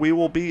Day, we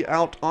will be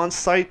out on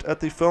site at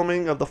the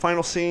filming of the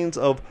final scenes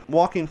of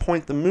Walking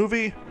Point, the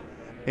movie.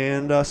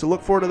 And so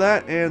look forward to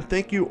that. And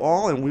thank you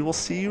all, and we will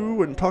see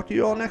you and talk to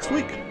you all next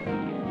week.